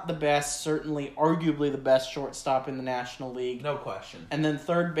 if not the best, certainly arguably the best shortstop in the National League. No question. And then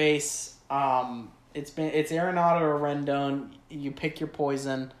third base, it's Arenado or Rendon. You pick your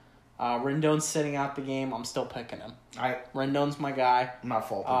poison. Rendon's sitting out the game. I'm still picking him. All right. Rendon's my guy. I'm not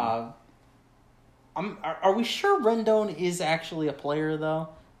faulting Are we sure Rendon is actually a player though?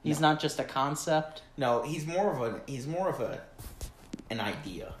 He's not just a concept. No, he's more of an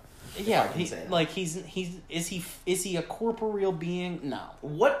idea. Yeah, is he a corporeal being? No.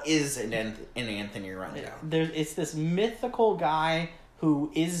 What is an Anthony Rendon? It's this mythical guy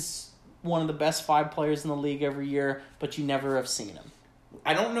who is one of the best 5 players in the league every year, but you never have seen him.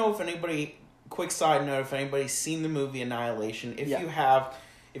 I don't know if anybody. Quick side note: if anybody's seen the movie Annihilation, if you have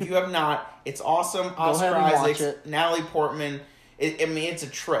not, it's awesome. Oscar Isaacs, Natalie Portman. It's a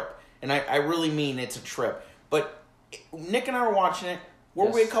trip, and I really mean it's a trip. But Nick and I were watching it. Were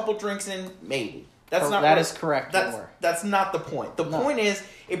we a couple drinks in? Maybe. That is correct. That's not the point. The point is,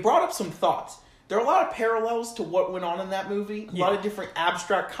 it brought up some thoughts. There are a lot of parallels to what went on in that movie. A lot of different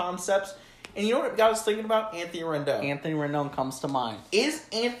abstract concepts. And you know what it got us thinking about? Anthony Rendon. Anthony Rendon comes to mind. Is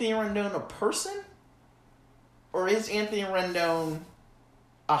Anthony Rendon a person? Or is Anthony Rendon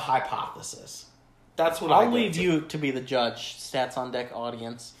a hypothesis? That's what I'll leave you to be the judge, Stats on Deck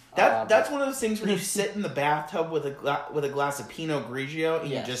audience. That's one of those things where you sit in the bathtub with a glass of Pinot Grigio and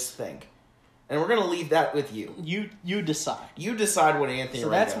you just think. And we're going to leave that with you. You decide. You decide what Anthony Rendon. So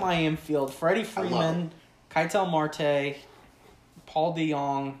that's my infield. Freddie Freeman, Keitel Marte, Paul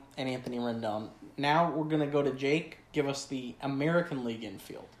DeJong, and Anthony Rendon. Now we're going to go to Jake. Give us the American League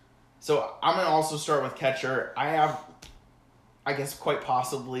infield. So I'm going to also start with catcher. I guess quite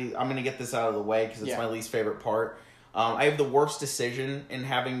possibly, I'm going to get this out of the way because it's my least favorite part. I have the worst decision in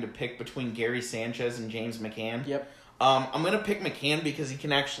having to pick between Gary Sanchez and James McCann. Yep. I'm going to pick McCann because he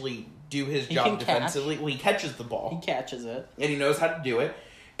can actually do his job defensively. Well, he catches the ball. He catches it. And he knows how to do it.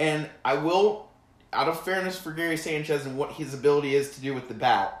 And I will, out of fairness for Gary Sanchez and what his ability is to do with the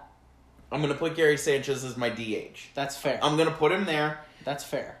bat, I'm going to put Gary Sanchez as my DH. That's fair. I'm going to put him there. That's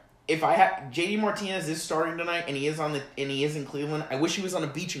fair. If I have JD Martinez is starting tonight and he is in Cleveland, I wish he was on a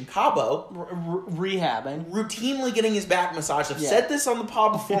beach in Cabo, rehabbing, routinely getting his back massaged. I've said this on the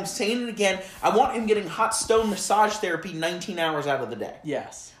pod before. I'm saying it again. I want him getting hot stone massage therapy 19 hours out of the day.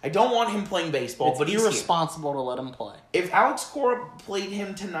 Yes, I don't want him playing baseball. But it's irresponsible to let him play. If Alex Cora played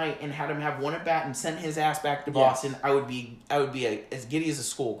him tonight and had him have one at bat and sent his ass back to Boston, I would be as giddy as a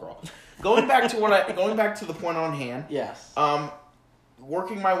schoolgirl. Going back to the point on hand. Yes.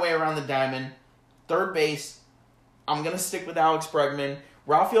 Working my way around the diamond, third base, I'm going to stick with Alex Bregman.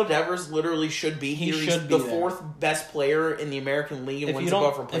 Rafael Devers literally should be here. He's the fourth best player in the American League and wins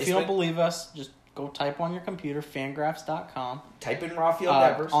above replacement. If you don't believe us, just go type on your computer, Fangraphs.com. Type in Rafael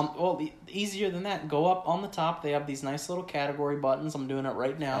Devers. Easier than that, go up on the top. They have these nice little category buttons. I'm doing it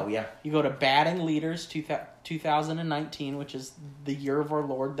right now. Oh, yeah. You go to Batting Leaders 2019, which is the year of our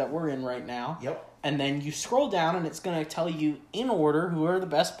Lord that we're in right now. Yep. And then you scroll down, and it's going to tell you in order who are the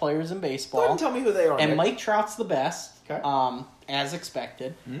best players in baseball. Go ahead and tell me who they are. And Mike Trout's the best, as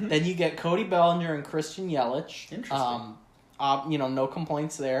expected. Mm-hmm. Then you get Cody Bellinger and Christian Yelich. Interesting. No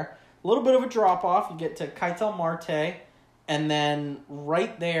complaints there. A little bit of a drop-off. You get to Keitel Marte, and then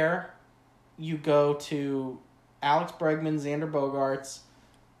right there you go to Alex Bregman, Xander Bogaerts,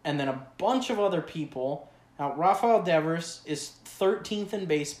 and then a bunch of other people. Now, Rafael Devers is 13th in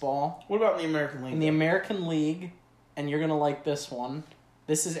baseball. What about in the American League? In the American League, and you're going to like this one.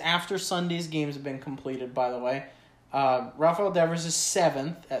 This is after Sunday's games have been completed, by the way. Rafael Devers is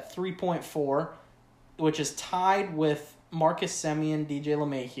 7th at 3.4, which is tied with Marcus Semien, DJ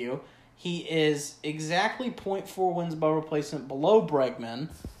LeMahieu. He is exactly 0.4 wins above replacement below Bregman.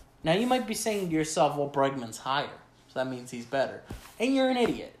 Now, you might be saying to yourself, well, Bregman's higher, so that means he's better. And you're an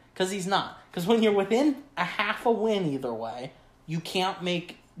idiot, because he's not. Because when you're within a half a win either way, you can't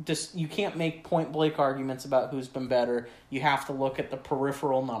make point-blank arguments about who's been better. You have to look at the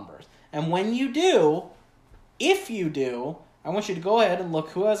peripheral numbers. And when you do, if you do, I want you to go ahead and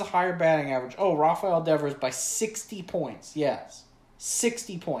look who has a higher batting average. Oh, Rafael Devers by 60 points. Yes,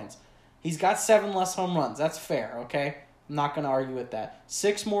 60 points. He's got 7 less home runs. That's fair, okay? I'm not going to argue with that.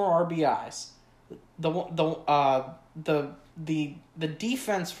 6 more RBIs. The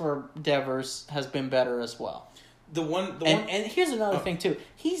defense for Devers has been better as well. And here's another thing too.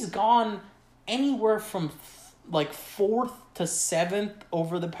 He's gone anywhere from like 4th to 7th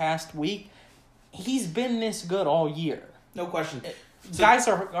over the past week. He's been this good all year. No question. Guys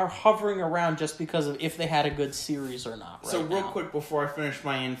are hovering around just because of if they had a good series or not. Real quick before I finish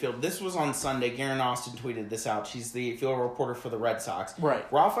my infield, this was on Sunday. Garen Austin tweeted this out. She's the field reporter for the Red Sox. Right.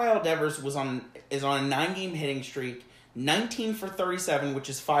 Rafael Devers is on a 9-game hitting streak, 19 for 37, which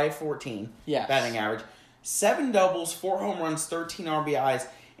is .514 batting average, 7 doubles, 4 home runs, 13 RBIs,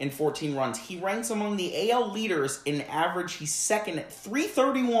 and 14 runs. He ranks among the AL leaders in average. He's second at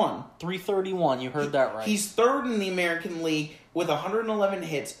 331. 331, you heard that right. He's third in the American League with 111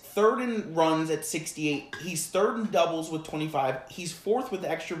 hits, third in runs at 68. He's third in doubles with 25. He's fourth with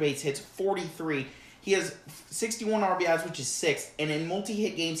extra base hits, 43. He has 61 RBIs, which is sixth. And in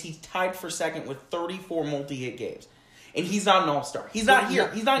multi-hit games, he's tied for second with 34 multi-hit games. And he's not an all-star. He's not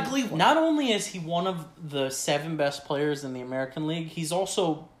here. He's not in Cleveland. Not only is he one of the 7 best players in the American League, he's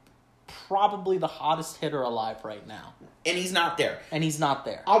also probably the hottest hitter alive right now. And he's not there.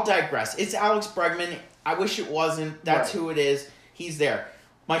 I'll digress. It's Alex Bregman. I wish it wasn't. That's who it is. He's there.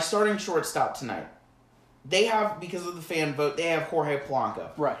 My starting shortstop tonight. They have, because of the fan vote, they have Jorge Polanco.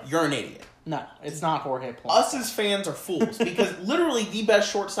 Right. You're an idiot. No, it's not Jorge Polanco. Us as fans are fools because literally the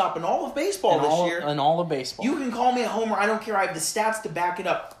best shortstop in all of baseball this year. In all of baseball. You can call me a homer. I don't care. I have the stats to back it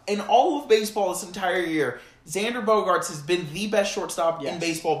up. In all of baseball this entire year, Xander Bogaerts has been the best shortstop in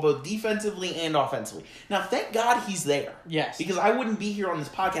baseball, both defensively and offensively. Now, thank God he's there. Yes. Because I wouldn't be here on this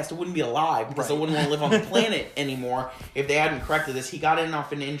podcast. I wouldn't be alive because I wouldn't want to live on the planet anymore if they hadn't corrected this. He got in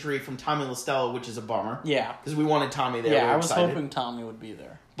off an injury from Tommy La Stella, which is a bummer. Yeah. Because we wanted Tommy there. Yeah, I was hoping Tommy would be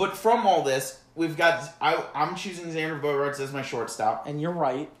there. But from all this, we've got... I'm choosing Xander Bogaerts as my shortstop. And you're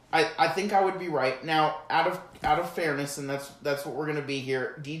right. I think I would be right. Now, out of fairness, and that's what we're going to be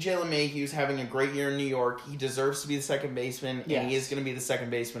here, DJ LeMahieu's having a great year in New York. He deserves to be the second baseman, and he is going to be the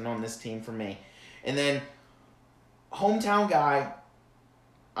second baseman on this team for me. And then, hometown guy,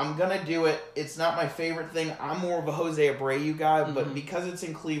 I'm going to do it. It's not my favorite thing. I'm more of a Jose Abreu guy, but because it's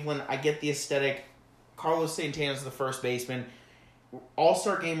in Cleveland, I get the aesthetic. Carlos Santana's the first baseman.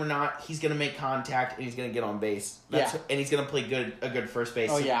 All-star game or not, he's going to make contact and he's going to get on base. And he's going to play a good first base.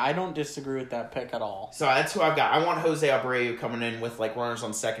 Oh, yeah, I don't disagree with that pick at all. So that's who I've got. I want Jose Abreu coming in with runners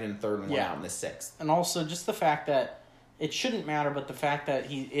on second and third and one out in the sixth. And also just the fact that it shouldn't matter, but the fact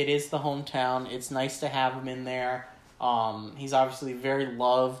that it is the hometown, it's nice to have him in there. He's obviously very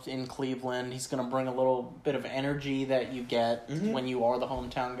loved in Cleveland. He's going to bring a little bit of energy that you get when you are the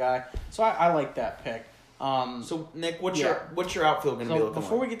hometown guy. So I like that pick. So Nick, what's your outfield going to be looking like?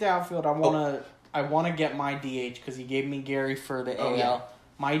 Before we get to outfield, I want to get my DH because you gave me Gary for the AL. Yeah.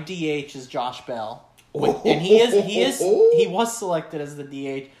 My DH is Josh Bell, and he was selected as the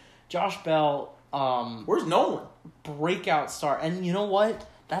DH. Josh Bell. Where's Nolan? Breakout star, and you know what?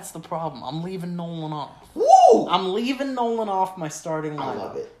 That's the problem. I'm leaving Nolan off. Woo! I'm leaving Nolan off my starting lineup. I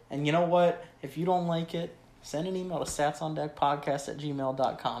love it. And you know what? If you don't like it, send an email to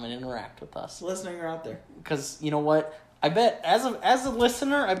statsondeckpodcast@gmail.com and interact with us. Listener, you're out there. Because you know what? I bet, as a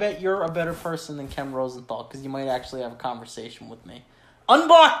listener, I bet you're a better person than Ken Rosenthal because you might actually have a conversation with me.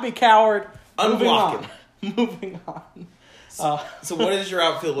 Unblock me, coward! Unblock him. Moving on. So what is your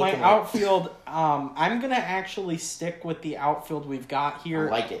outfield looking like? My outfield, I'm going to actually stick with the outfield we've got here.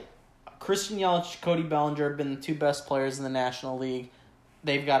 I like it. Christian Yelich, Cody Bellinger have been the 2 best players in the National League.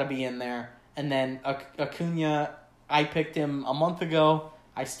 They've got to be in there. And then Acuna, I picked him a month ago.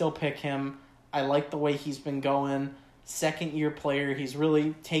 I still pick him. I like the way he's been going. Second-year player. He's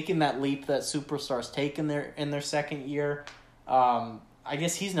really taken that leap that superstars take in their second year. I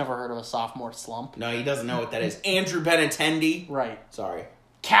guess he's never heard of a sophomore slump. No, he doesn't know what that is. Andrew Benintendi. Right. Sorry.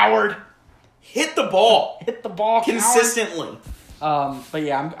 Coward. Hit the ball. Hit the ball consistently. But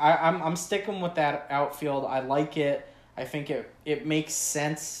yeah, I'm sticking with that outfield. I like it. I think it makes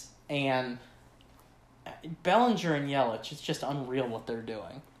sense. And Bellinger and Yelich, it's just unreal what they're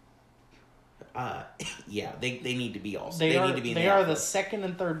doing. Yeah, they need to be also. They need to be. They are the second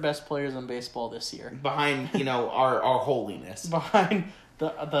and third best players in baseball this year. Behind our holiness. Behind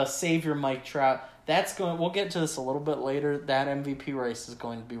the savior Mike Trout. We'll get to this a little bit later. That MVP race is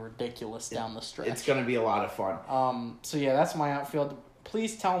going to be ridiculous down the stretch. It's going to be a lot of fun. So yeah, that's my outfield.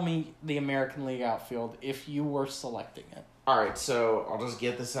 Please tell me the American League outfield if you were selecting it. All right, so I'll just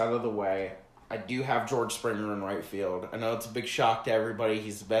get this out of the way. I do have George Springer in right field. I know it's a big shock to everybody.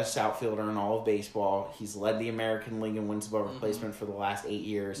 He's the best outfielder in all of baseball. He's led the American League in wins above replacement for the last 8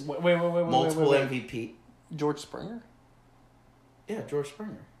 years. Wait. Multiple MVP. George Springer? Yeah, George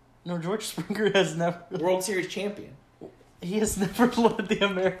Springer. No, George Springer has never... World Series champion. He has never led the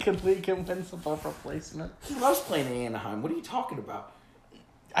American League in wins above replacement. He loves playing in Anaheim. What are you talking about?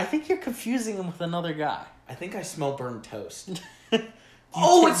 I think you're confusing him with another guy. I think I smell burned toast.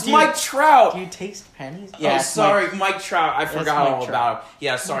 It's Mike Trout. Do you taste pennies? Yeah, sorry, Mike Trout. I forgot all about him.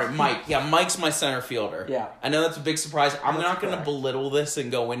 Yeah, sorry, Mike. Yeah, Mike's my center fielder. Yeah. I know that's a big surprise. I'm not going to belittle this and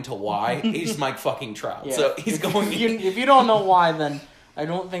go into why. He's Mike fucking Trout. Yeah. So he's going... If you don't know why, then I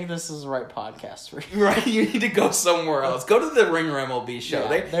don't think this is the right podcast for you. Right, you need to go somewhere else. Go to the Ringer MLB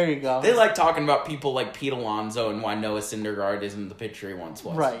show. Yeah, there you go. They like talking about people like Pete Alonso and why Noah Syndergaard isn't the pitcher he once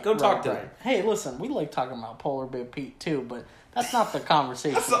was. Right. Go talk to them. Hey, listen, we like talking about Polar Bear Pete too, but that's not the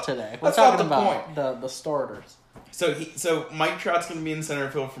conversation today. We're that's not talking the about point. the starters. So Mike Trout's going to be in center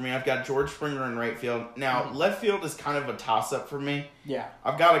field for me. I've got George Springer in right field. Now, left field is kind of a toss-up for me. Yeah.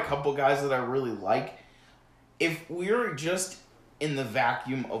 I've got a couple guys that I really like. If we're just in the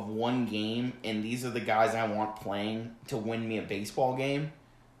vacuum of one game, and these are the guys I want playing to win me a baseball game,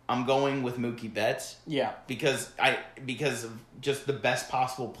 I'm going with Mookie Betts. Yeah. Because of just the best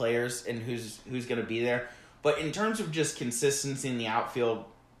possible players and who's going to be there. But in terms of just consistency in the outfield,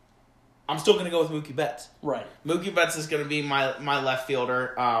 I'm still going to go with Mookie Betts. Right. Mookie Betts is going to be my left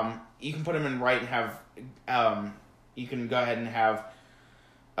fielder. You can put him in right and have you can go ahead and have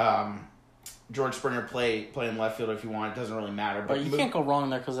George Springer play in left field if you want. It doesn't really matter. But you can't go wrong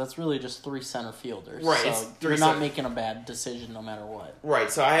there because that's really just 3 center fielders. Right. So you're not making a bad decision no matter what. Right.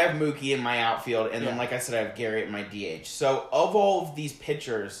 So I have Mookie in my outfield, and then, Yeah. like I said, I have Gary at my DH. So of all of these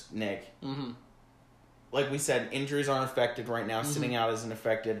pitchers, Nick, like we said, injuries aren't affected right now. Sitting out isn't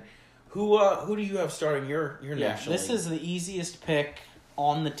affected. Who do you have starting your National This League? is the easiest pick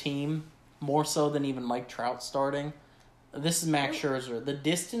on the team, more so than even Mike Trout starting. This is Max Scherzer. The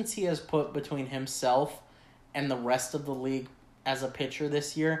distance he has put between himself and the rest of the league as a pitcher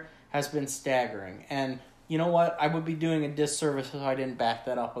this year has been staggering. And you know what? I would be doing a disservice if I didn't back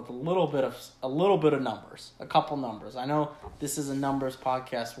that up with a little bit of numbers, a couple numbers. I know this is a numbers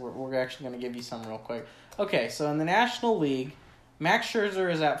podcast. We're actually going to give you some real quick. Okay, so in the National League, Max Scherzer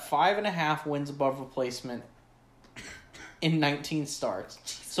is at 5.5 wins above replacement in 19 starts.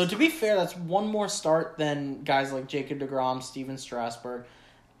 So to be fair, that's one more start than guys like Jacob deGrom, Steven Strasburg.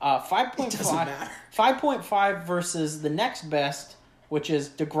 5.5 versus the next best, which is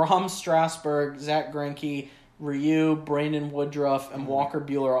deGrom, Strasburg, Zach Greinke, Ryu, Brandon Woodruff, and Walker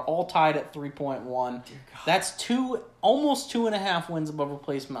Buehler are all tied at 3.1. That's almost 2.5 wins above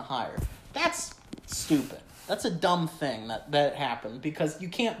replacement higher. That's stupid. That's a dumb thing that happened because you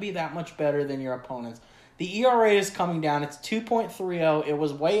can't be that much better than your opponents. The ERA is coming down. It's 2.30. It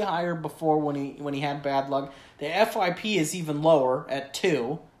was way higher before when he had bad luck. The FIP is even lower at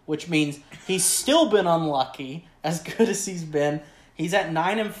 2, which means he's still been unlucky as good as he's been. He's at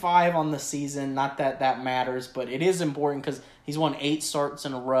 9-5 on the season. Not that matters, but it is important because he's won 8 starts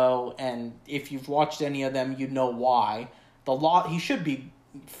in a row, and if you've watched any of them, you know why. He should be,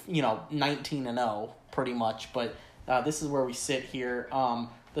 19-0 pretty much, but this is where we sit here.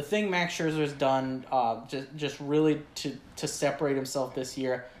 The thing Max Scherzer's done, just really to separate himself this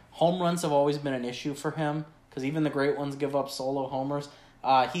year, home runs have always been an issue for him because even the great ones give up solo homers.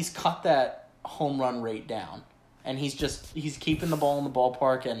 He's cut that home run rate down, and he's keeping the ball in the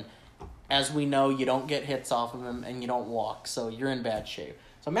ballpark. And as we know, you don't get hits off of him, and you don't walk, so you're in bad shape.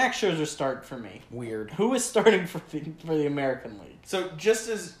 So Max Scherzer start for me. Weird. Who is starting for the American League? So just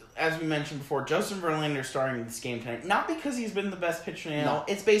as we mentioned before, Justin Verlander starting this game tonight, not because he's been the best pitcher in the NL,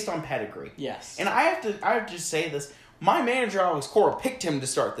 it's based on pedigree. Yes. And I have to just say this. My manager, Alex Cora, picked him to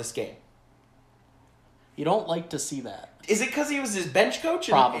start this game. You don't like to see that. Is it because he was his bench coach?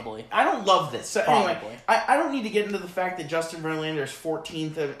 Probably. I don't love this. So Probably. Anyway, I don't need to get into the fact that Justin Verlander is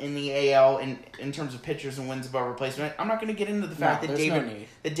 14th in the AL in terms of pitchers and wins above replacement. I'm not going to get into the fact that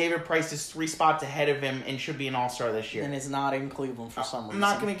David Price is 3 spots ahead of him and should be an all-star this year. And is not in Cleveland for some reason. I'm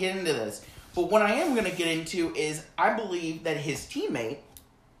not going to get into this. But what I am going to get into is I believe that his teammate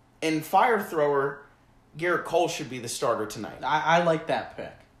and fire thrower Garrett Cole should be the starter tonight. I like that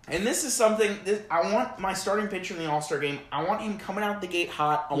pick. And this is something I want my starting pitcher in the All-Star game. I want him coming out the gate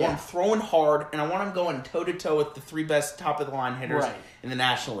hot. I want him throwing hard, and I want him going toe-to-toe with the 3 best top-of-the-line hitters in the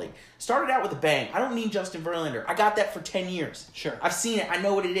National League. Started out with a bang. I don't need Justin Verlander. I got that for 10 years. Sure. I've seen it. I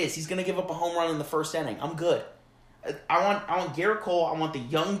know what it is. He's going to give up a home run in the first inning. I'm good. I want Garrett Cole. I want the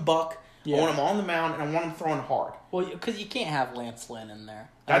young buck. Yeah. I want him on the mound, and I want him throwing hard. Well, because you can't have Lance Lynn in there.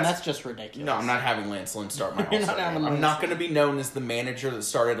 That's just ridiculous. No, I'm not having Lance Lynn start my All-Star game. I'm not going to be known as the manager that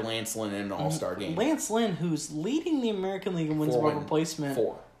started Lance Lynn in an All-Star game. Lance Lynn, who's leading the American League in wins above replacement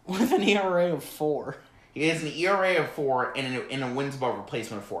 4. With an ERA of 4. He has an ERA of 4 and a wins above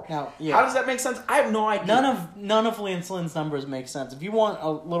replacement of 4. Now, how does that make sense? I have no idea. None of Lance Lynn's numbers make sense. If you want a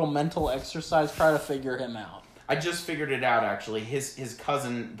little mental exercise, try to figure him out. I just figured it out, actually. His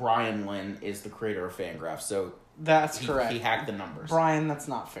cousin, Brian Lynn, is the creator of Fangraphs, so that's correct. He hacked the numbers. Brian, that's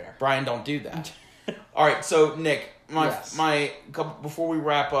not fair. Brian, don't do that. All right, so, Nick, my couple, before we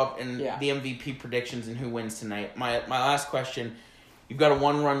wrap up and the MVP predictions and who wins tonight, my last question, you've got a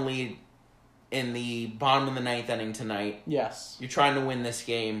 1-run lead in the bottom of the 9th inning tonight. Yes. You're trying to win this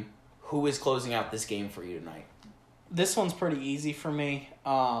game. Who is closing out this game for you tonight? This one's pretty easy for me.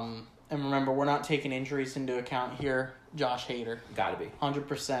 And remember, we're not taking injuries into account here. Josh Hader. Gotta be.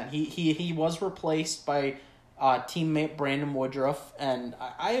 100%. He was replaced by teammate Brandon Woodruff, and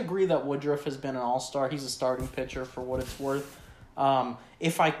I agree that Woodruff has been an all-star. He's a starting pitcher for what it's worth.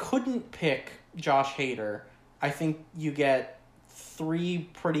 If I couldn't pick Josh Hader, I think you get 3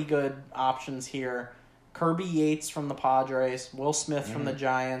 pretty good options here. Kirby Yates from the Padres, Will Smith from the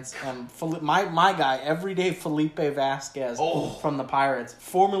Giants, and my guy, everyday Felipe Vasquez from the Pirates,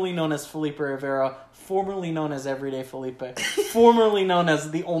 formerly known as Felipe Rivera, formerly known as Everyday Felipe, formerly known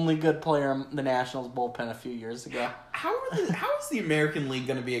as the only good player in the Nationals bullpen a few years ago. How is the American League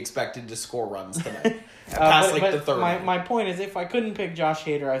going to be expected to score runs tonight? Past but the third. My point is, if I couldn't pick Josh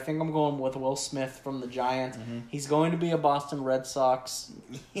Hader, I think I'm going with Will Smith from the Giants. He's going to be a Boston Red Sox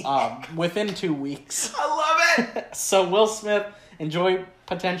within 2 weeks. I love it! So Will Smith, enjoy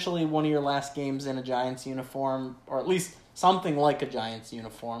potentially one of your last games in a Giants uniform, or at least something like a Giants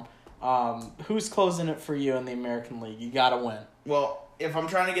uniform. Who's closing it for you in the American League? You got to win. Well, if I'm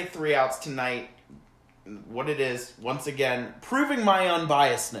trying to get 3 outs tonight, what it is, once again, proving my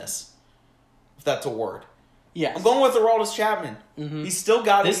unbiasedness, if that's a word. Yes. I'm going with Aroldis Chapman. He's still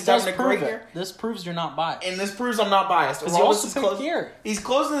got it. This He's does having a prove great it. year. This proves you're not biased. And this proves I'm not biased. Because you also picked Gary. He's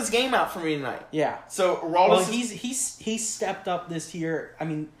closing this game out for me tonight. Yeah. So Aroldis he's stepped up this year. I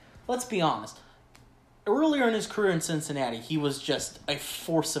mean, let's be honest. Earlier in his career in Cincinnati, he was just a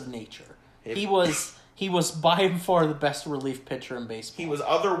force of nature. He was by far the best relief pitcher in baseball. He was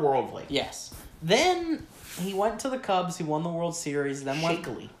otherworldly. Yes. Then he went to the Cubs. He won the World Series. Then went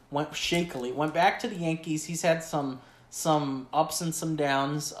shakily. Went back to the Yankees. He's had some ups and some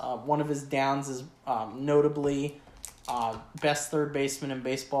downs. One of his downs is notably best third baseman in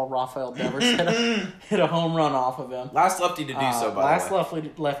baseball, Rafael Devers, hit a home run off of him. Last lefty to do so, by the way. Last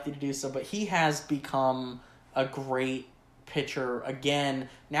lefty to do so, but he has become a great pitcher again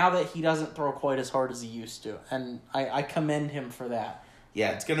now that he doesn't throw quite as hard as he used to, and I commend him for that.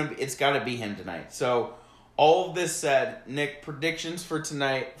 Yeah, it's got to be him tonight. So, all of this said, Nick, predictions for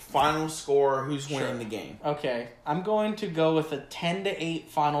tonight, final score, who's winning the game? Okay, I'm going to go with a 10-8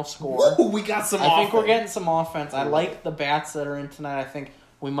 final score. Whoa, we got some offense. I think we're getting some offense. I like the bats that are in tonight. I think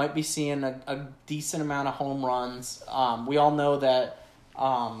we might be seeing a decent amount of home runs. We all know that,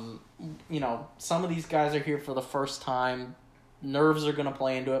 some of these guys are here for the first time. Nerves are going to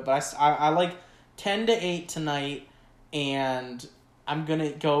play into it. But I like 10-8 tonight, and I'm going to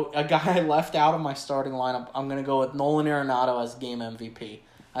go, a guy I left out of my starting lineup, I'm going to go with Nolan Arenado as game MVP.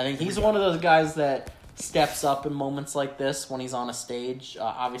 I think he's one of those guys that steps up in moments like this when he's on a stage.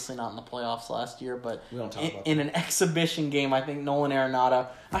 Obviously not in the playoffs last year, but in an exhibition game, I think Nolan Arenado.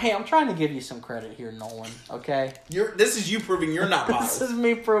 Hey, I'm trying to give you some credit here, Nolan, okay? This is you proving you're not biased. This is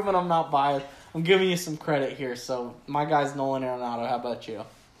me proving I'm not biased. I'm giving you some credit here. So my guy's Nolan Arenado. How about you?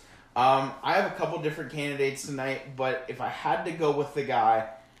 I have a couple different candidates tonight, but if I had to go with the guy,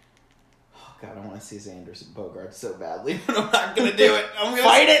 oh God, I want to see Xander Bogaerts so badly, but I'm not gonna do it. I'm gonna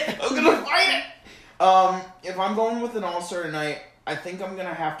fight it. I'm gonna fight it. If I'm going with an all-star tonight, I think I'm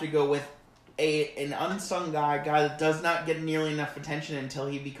gonna have to go with an unsung guy that does not get nearly enough attention until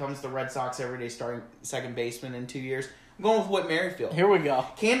he becomes the Red Sox everyday starting second baseman in 2 years. I'm going with Whit Merrifield. Here we go.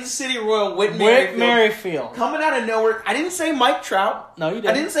 Kansas City Royal, Whit Merrifield. Coming out of nowhere. I didn't say Mike Trout. No, you didn't.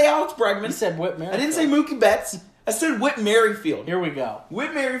 I didn't say Alex Bregman. You said Whit Merrifield. I didn't say Mookie Betts. I said Whit Merrifield. Here we go.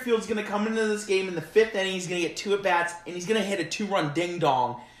 Whit Merrifield's going to come into this game in the 5th inning. He's going to get 2 at-bats, and he's going to hit a 2-run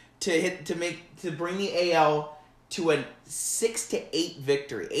ding-dong to bring the AL to a 6-8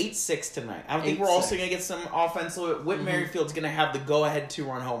 victory. 8-6 tonight. I think we're also going to get some offense. Whit Merrifield's going to have the go-ahead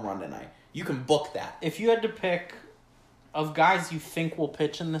 2-run home run tonight. You can book that. If you had to pick of guys you think will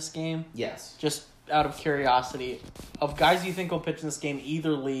pitch in this game, yes, just out of curiosity, of guys you think will pitch in this game,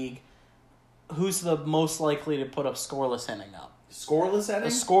 either league, who's the most likely to put up scoreless inning up? Scoreless inning? A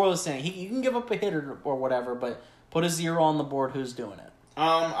scoreless inning. You can give up a hit or whatever, but put a 0 on the board. Who's doing it?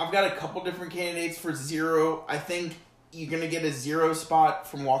 I've got a couple different candidates for 0. I think you're going to get a 0 spot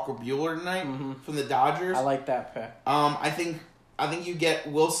from Walker Buehler tonight from the Dodgers. I like that pick. I think you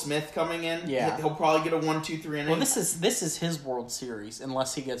get Will Smith coming in. Yeah. He'll probably get a 1-2-3 inning. Well, this is his World Series,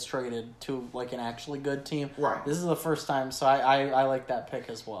 unless he gets traded to like an actually good team. Right. This is the first time, so I like that pick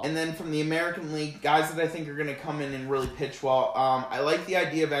as well. And then from the American League, guys that I think are going to come in and really pitch well. I like the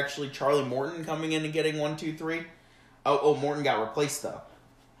idea of actually Charlie Morton coming in and getting 1-2-3. Oh, Morton got replaced though.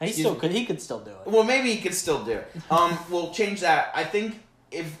 He could still do it. Well, maybe he could still do it. We'll change that. I think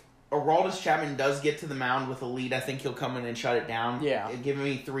if Aroldis Chapman does get to the mound with a lead, I think he'll come in and shut it down. Yeah. Give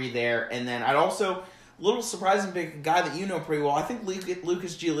me 3 there. And then I'd also, little surprising pick, a guy that you know pretty well. I think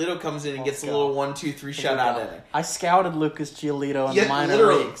Lucas Giolito comes in and gets a little 1-2-3 shutout inning. I scouted Lucas Giolito in the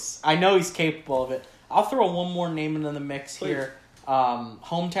minor leagues. I know he's capable of it. I'll throw one more name into the mix here.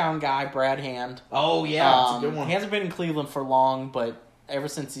 Hometown guy, Brad Hand. Oh, yeah, that's a good one. He hasn't been in Cleveland for long, but ever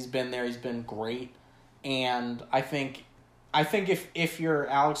since he's been there, he's been great. And I think if you're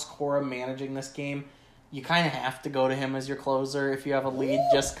Alex Cora managing this game, you kind of have to go to him as your closer if you have a lead,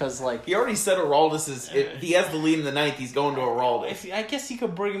 just because, like... He already said Aroldis is... If he has the lead in the 9th, he's going to Aroldis. I guess you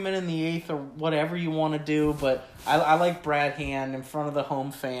could bring him in the 8th or whatever you want to do, but I like Brad Hand in front of the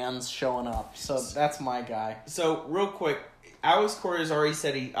home fans showing up. So that's my guy. So, real quick, Alex Cora has already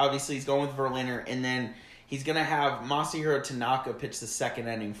said he's going with Verlander, and then he's going to have Masahiro Tanaka pitch the 2nd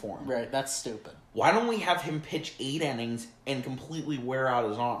inning for him. Right, that's stupid. Why don't we have him pitch 8 innings and completely wear out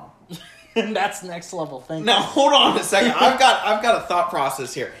his arm? That's next level thinking. Now, hold on a second. I've got a thought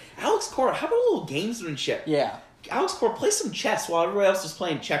process here. Alex Cora, how about a little gamesmanship? Yeah. Alex Cora, play some chess while everybody else is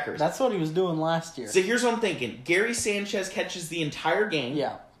playing checkers. That's what he was doing last year. So here's what I'm thinking. Gary Sanchez catches the entire game.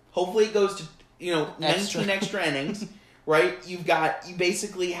 Yeah. Hopefully it goes to 19 extra innings, right? You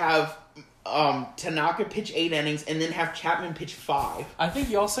basically have Tanaka pitch 8 innings and then have Chapman pitch 5. I think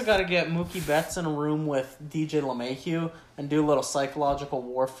you also got to get Mookie Betts in a room with DJ LeMahieu and do a little psychological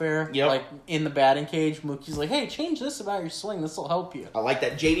warfare. Yep. Like in the batting cage, Mookie's like, "Hey, change this about your swing. This will help you." I like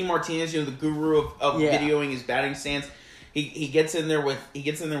that. JD Martinez, the guru of videoing his batting stance. He gets in there with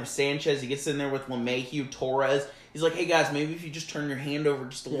Sanchez. He gets in there with LeMahieu, Torres. He's like, "Hey guys, maybe if you just turn your hand over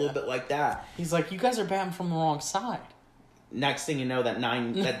just a little bit like that." He's like, "You guys are batting from the wrong side." Next thing you know,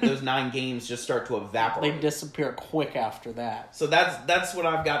 those 9 games just start to evaporate. They disappear quick after that. So that's what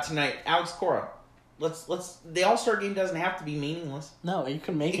I've got tonight. Alex Cora, let's. The All-Star game doesn't have to be meaningless. No, you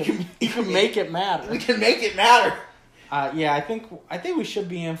can make it. You can make it matter. We can make it matter. Yeah, I think we should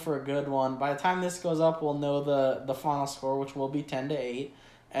be in for a good one. By the time this goes up, we'll know the final score, which will be 10-8,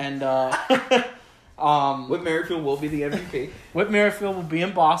 and Whit Merrifield will be the MVP. Whit Merrifield will be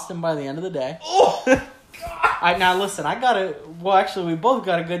in Boston by the end of the day. Oh. Now listen, we both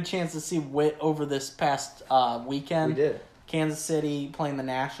got a good chance to see Whit over this past weekend. We did. Kansas City playing the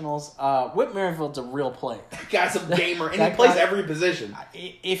Nationals. Whit Merrifield's a real player. That guy's a gamer, and he plays every position.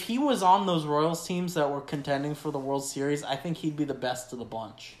 If he was on those Royals teams that were contending for the World Series, I think he'd be the best of the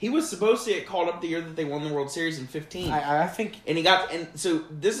bunch. He was supposed to get called up the year that they won the World Series in 2015. I think... And so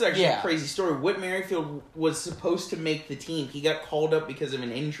this is actually a crazy story. Whit Merrifield was supposed to make the team. He got called up because of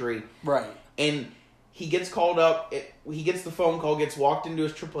an injury. Right. And... he gets called up. He gets the phone call, gets walked into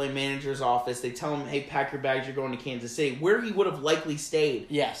his AAA manager's office. They tell him, hey, pack your bags, you're going to Kansas City, where he would have likely stayed.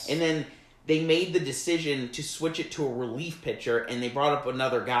 Yes. And then they made the decision to switch it to a relief pitcher, and they brought up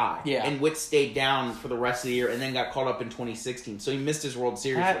another guy. Yeah. And Whit stayed down for the rest of the year and then got called up in 2016. So he missed his World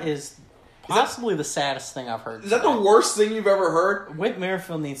Series. That is possibly the saddest thing I've heard. Is that the worst thing you've ever heard? Whit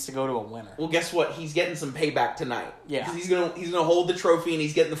Merrifield needs to go to a winner. Well, guess what? He's getting some payback tonight. Yeah. Because he's gonna hold the trophy, and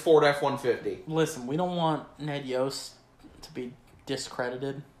he's getting the Ford F-150. Listen, we don't want Ned Yost to be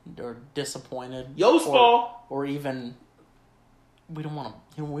discredited or disappointed. Yost ball! Or even... We don't want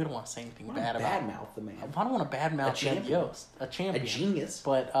to say anything bad about him. Badmouth the man. I don't want to badmouth Ned Yost. A champion. A genius.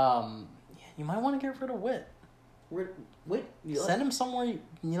 But, you might want to get rid of Whit. Whit, send him somewhere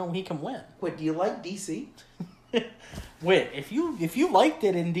he can win. Whit, do you like DC? Whit, if you liked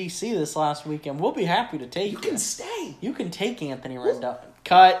it in DC this last weekend, we'll be happy to take you. You can stay. You can take Anthony Rendon.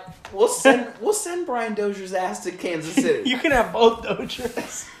 Cut. We'll send Brian Dozier's ass to Kansas City. You can have both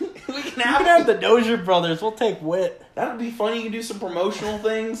Doziers. You can have the Dozier brothers. We'll take Whit. That would be funny. You can do some promotional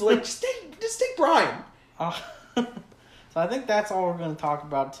things. Like just take Brian. So I think that's all we're going to talk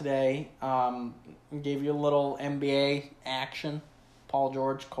about today. Gave you a little NBA action. Paul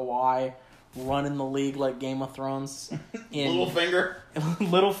George, Kawhi, running the league like Game of Thrones. Little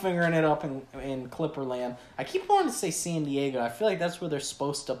fingering it up in Clipperland. I keep wanting to say San Diego. I feel like that's where they're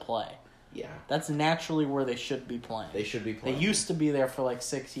supposed to play. Yeah. That's naturally where they should be playing. They should be playing. They used to be there for like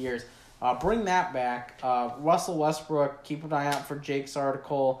 6 years. Bring that back. Russell Westbrook, keep an eye out for Jake's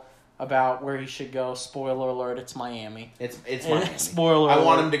article about where he should go. Spoiler alert, it's Miami. It's Miami. Spoiler alert. I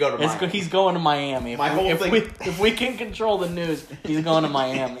want him to go to Miami. He's going to Miami. If we can control the news, he's going to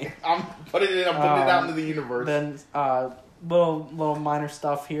Miami. I'm putting it out into the universe. Then little minor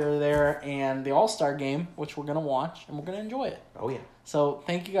stuff here or there, and the All-Star game, which we're going to watch, and we're going to enjoy it. Oh, yeah. So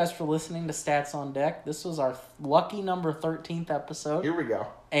thank you guys for listening to Stats on Deck. This was our lucky number 13th episode. Here we go.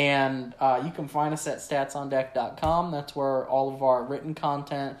 And you can find us at statsondeck.com. That's where all of our written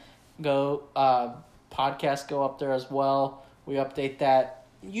content go. Podcasts go up there as well. We update that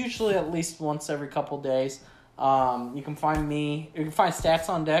usually at least once every couple days. You can find Stats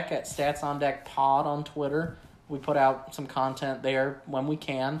on Deck at Stats on Deck Pod on Twitter. We put out some content there when we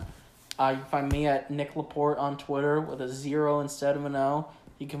can. You can find me at Nick Laporte on Twitter with a 0 instead of an O.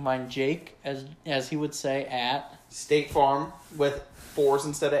 You can find Jake, as he would say, at State Farm with 4s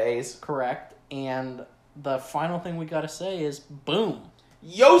instead of A's. Correct. And the final thing we got to say is boom.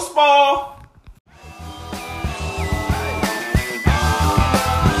 Yo, Spa!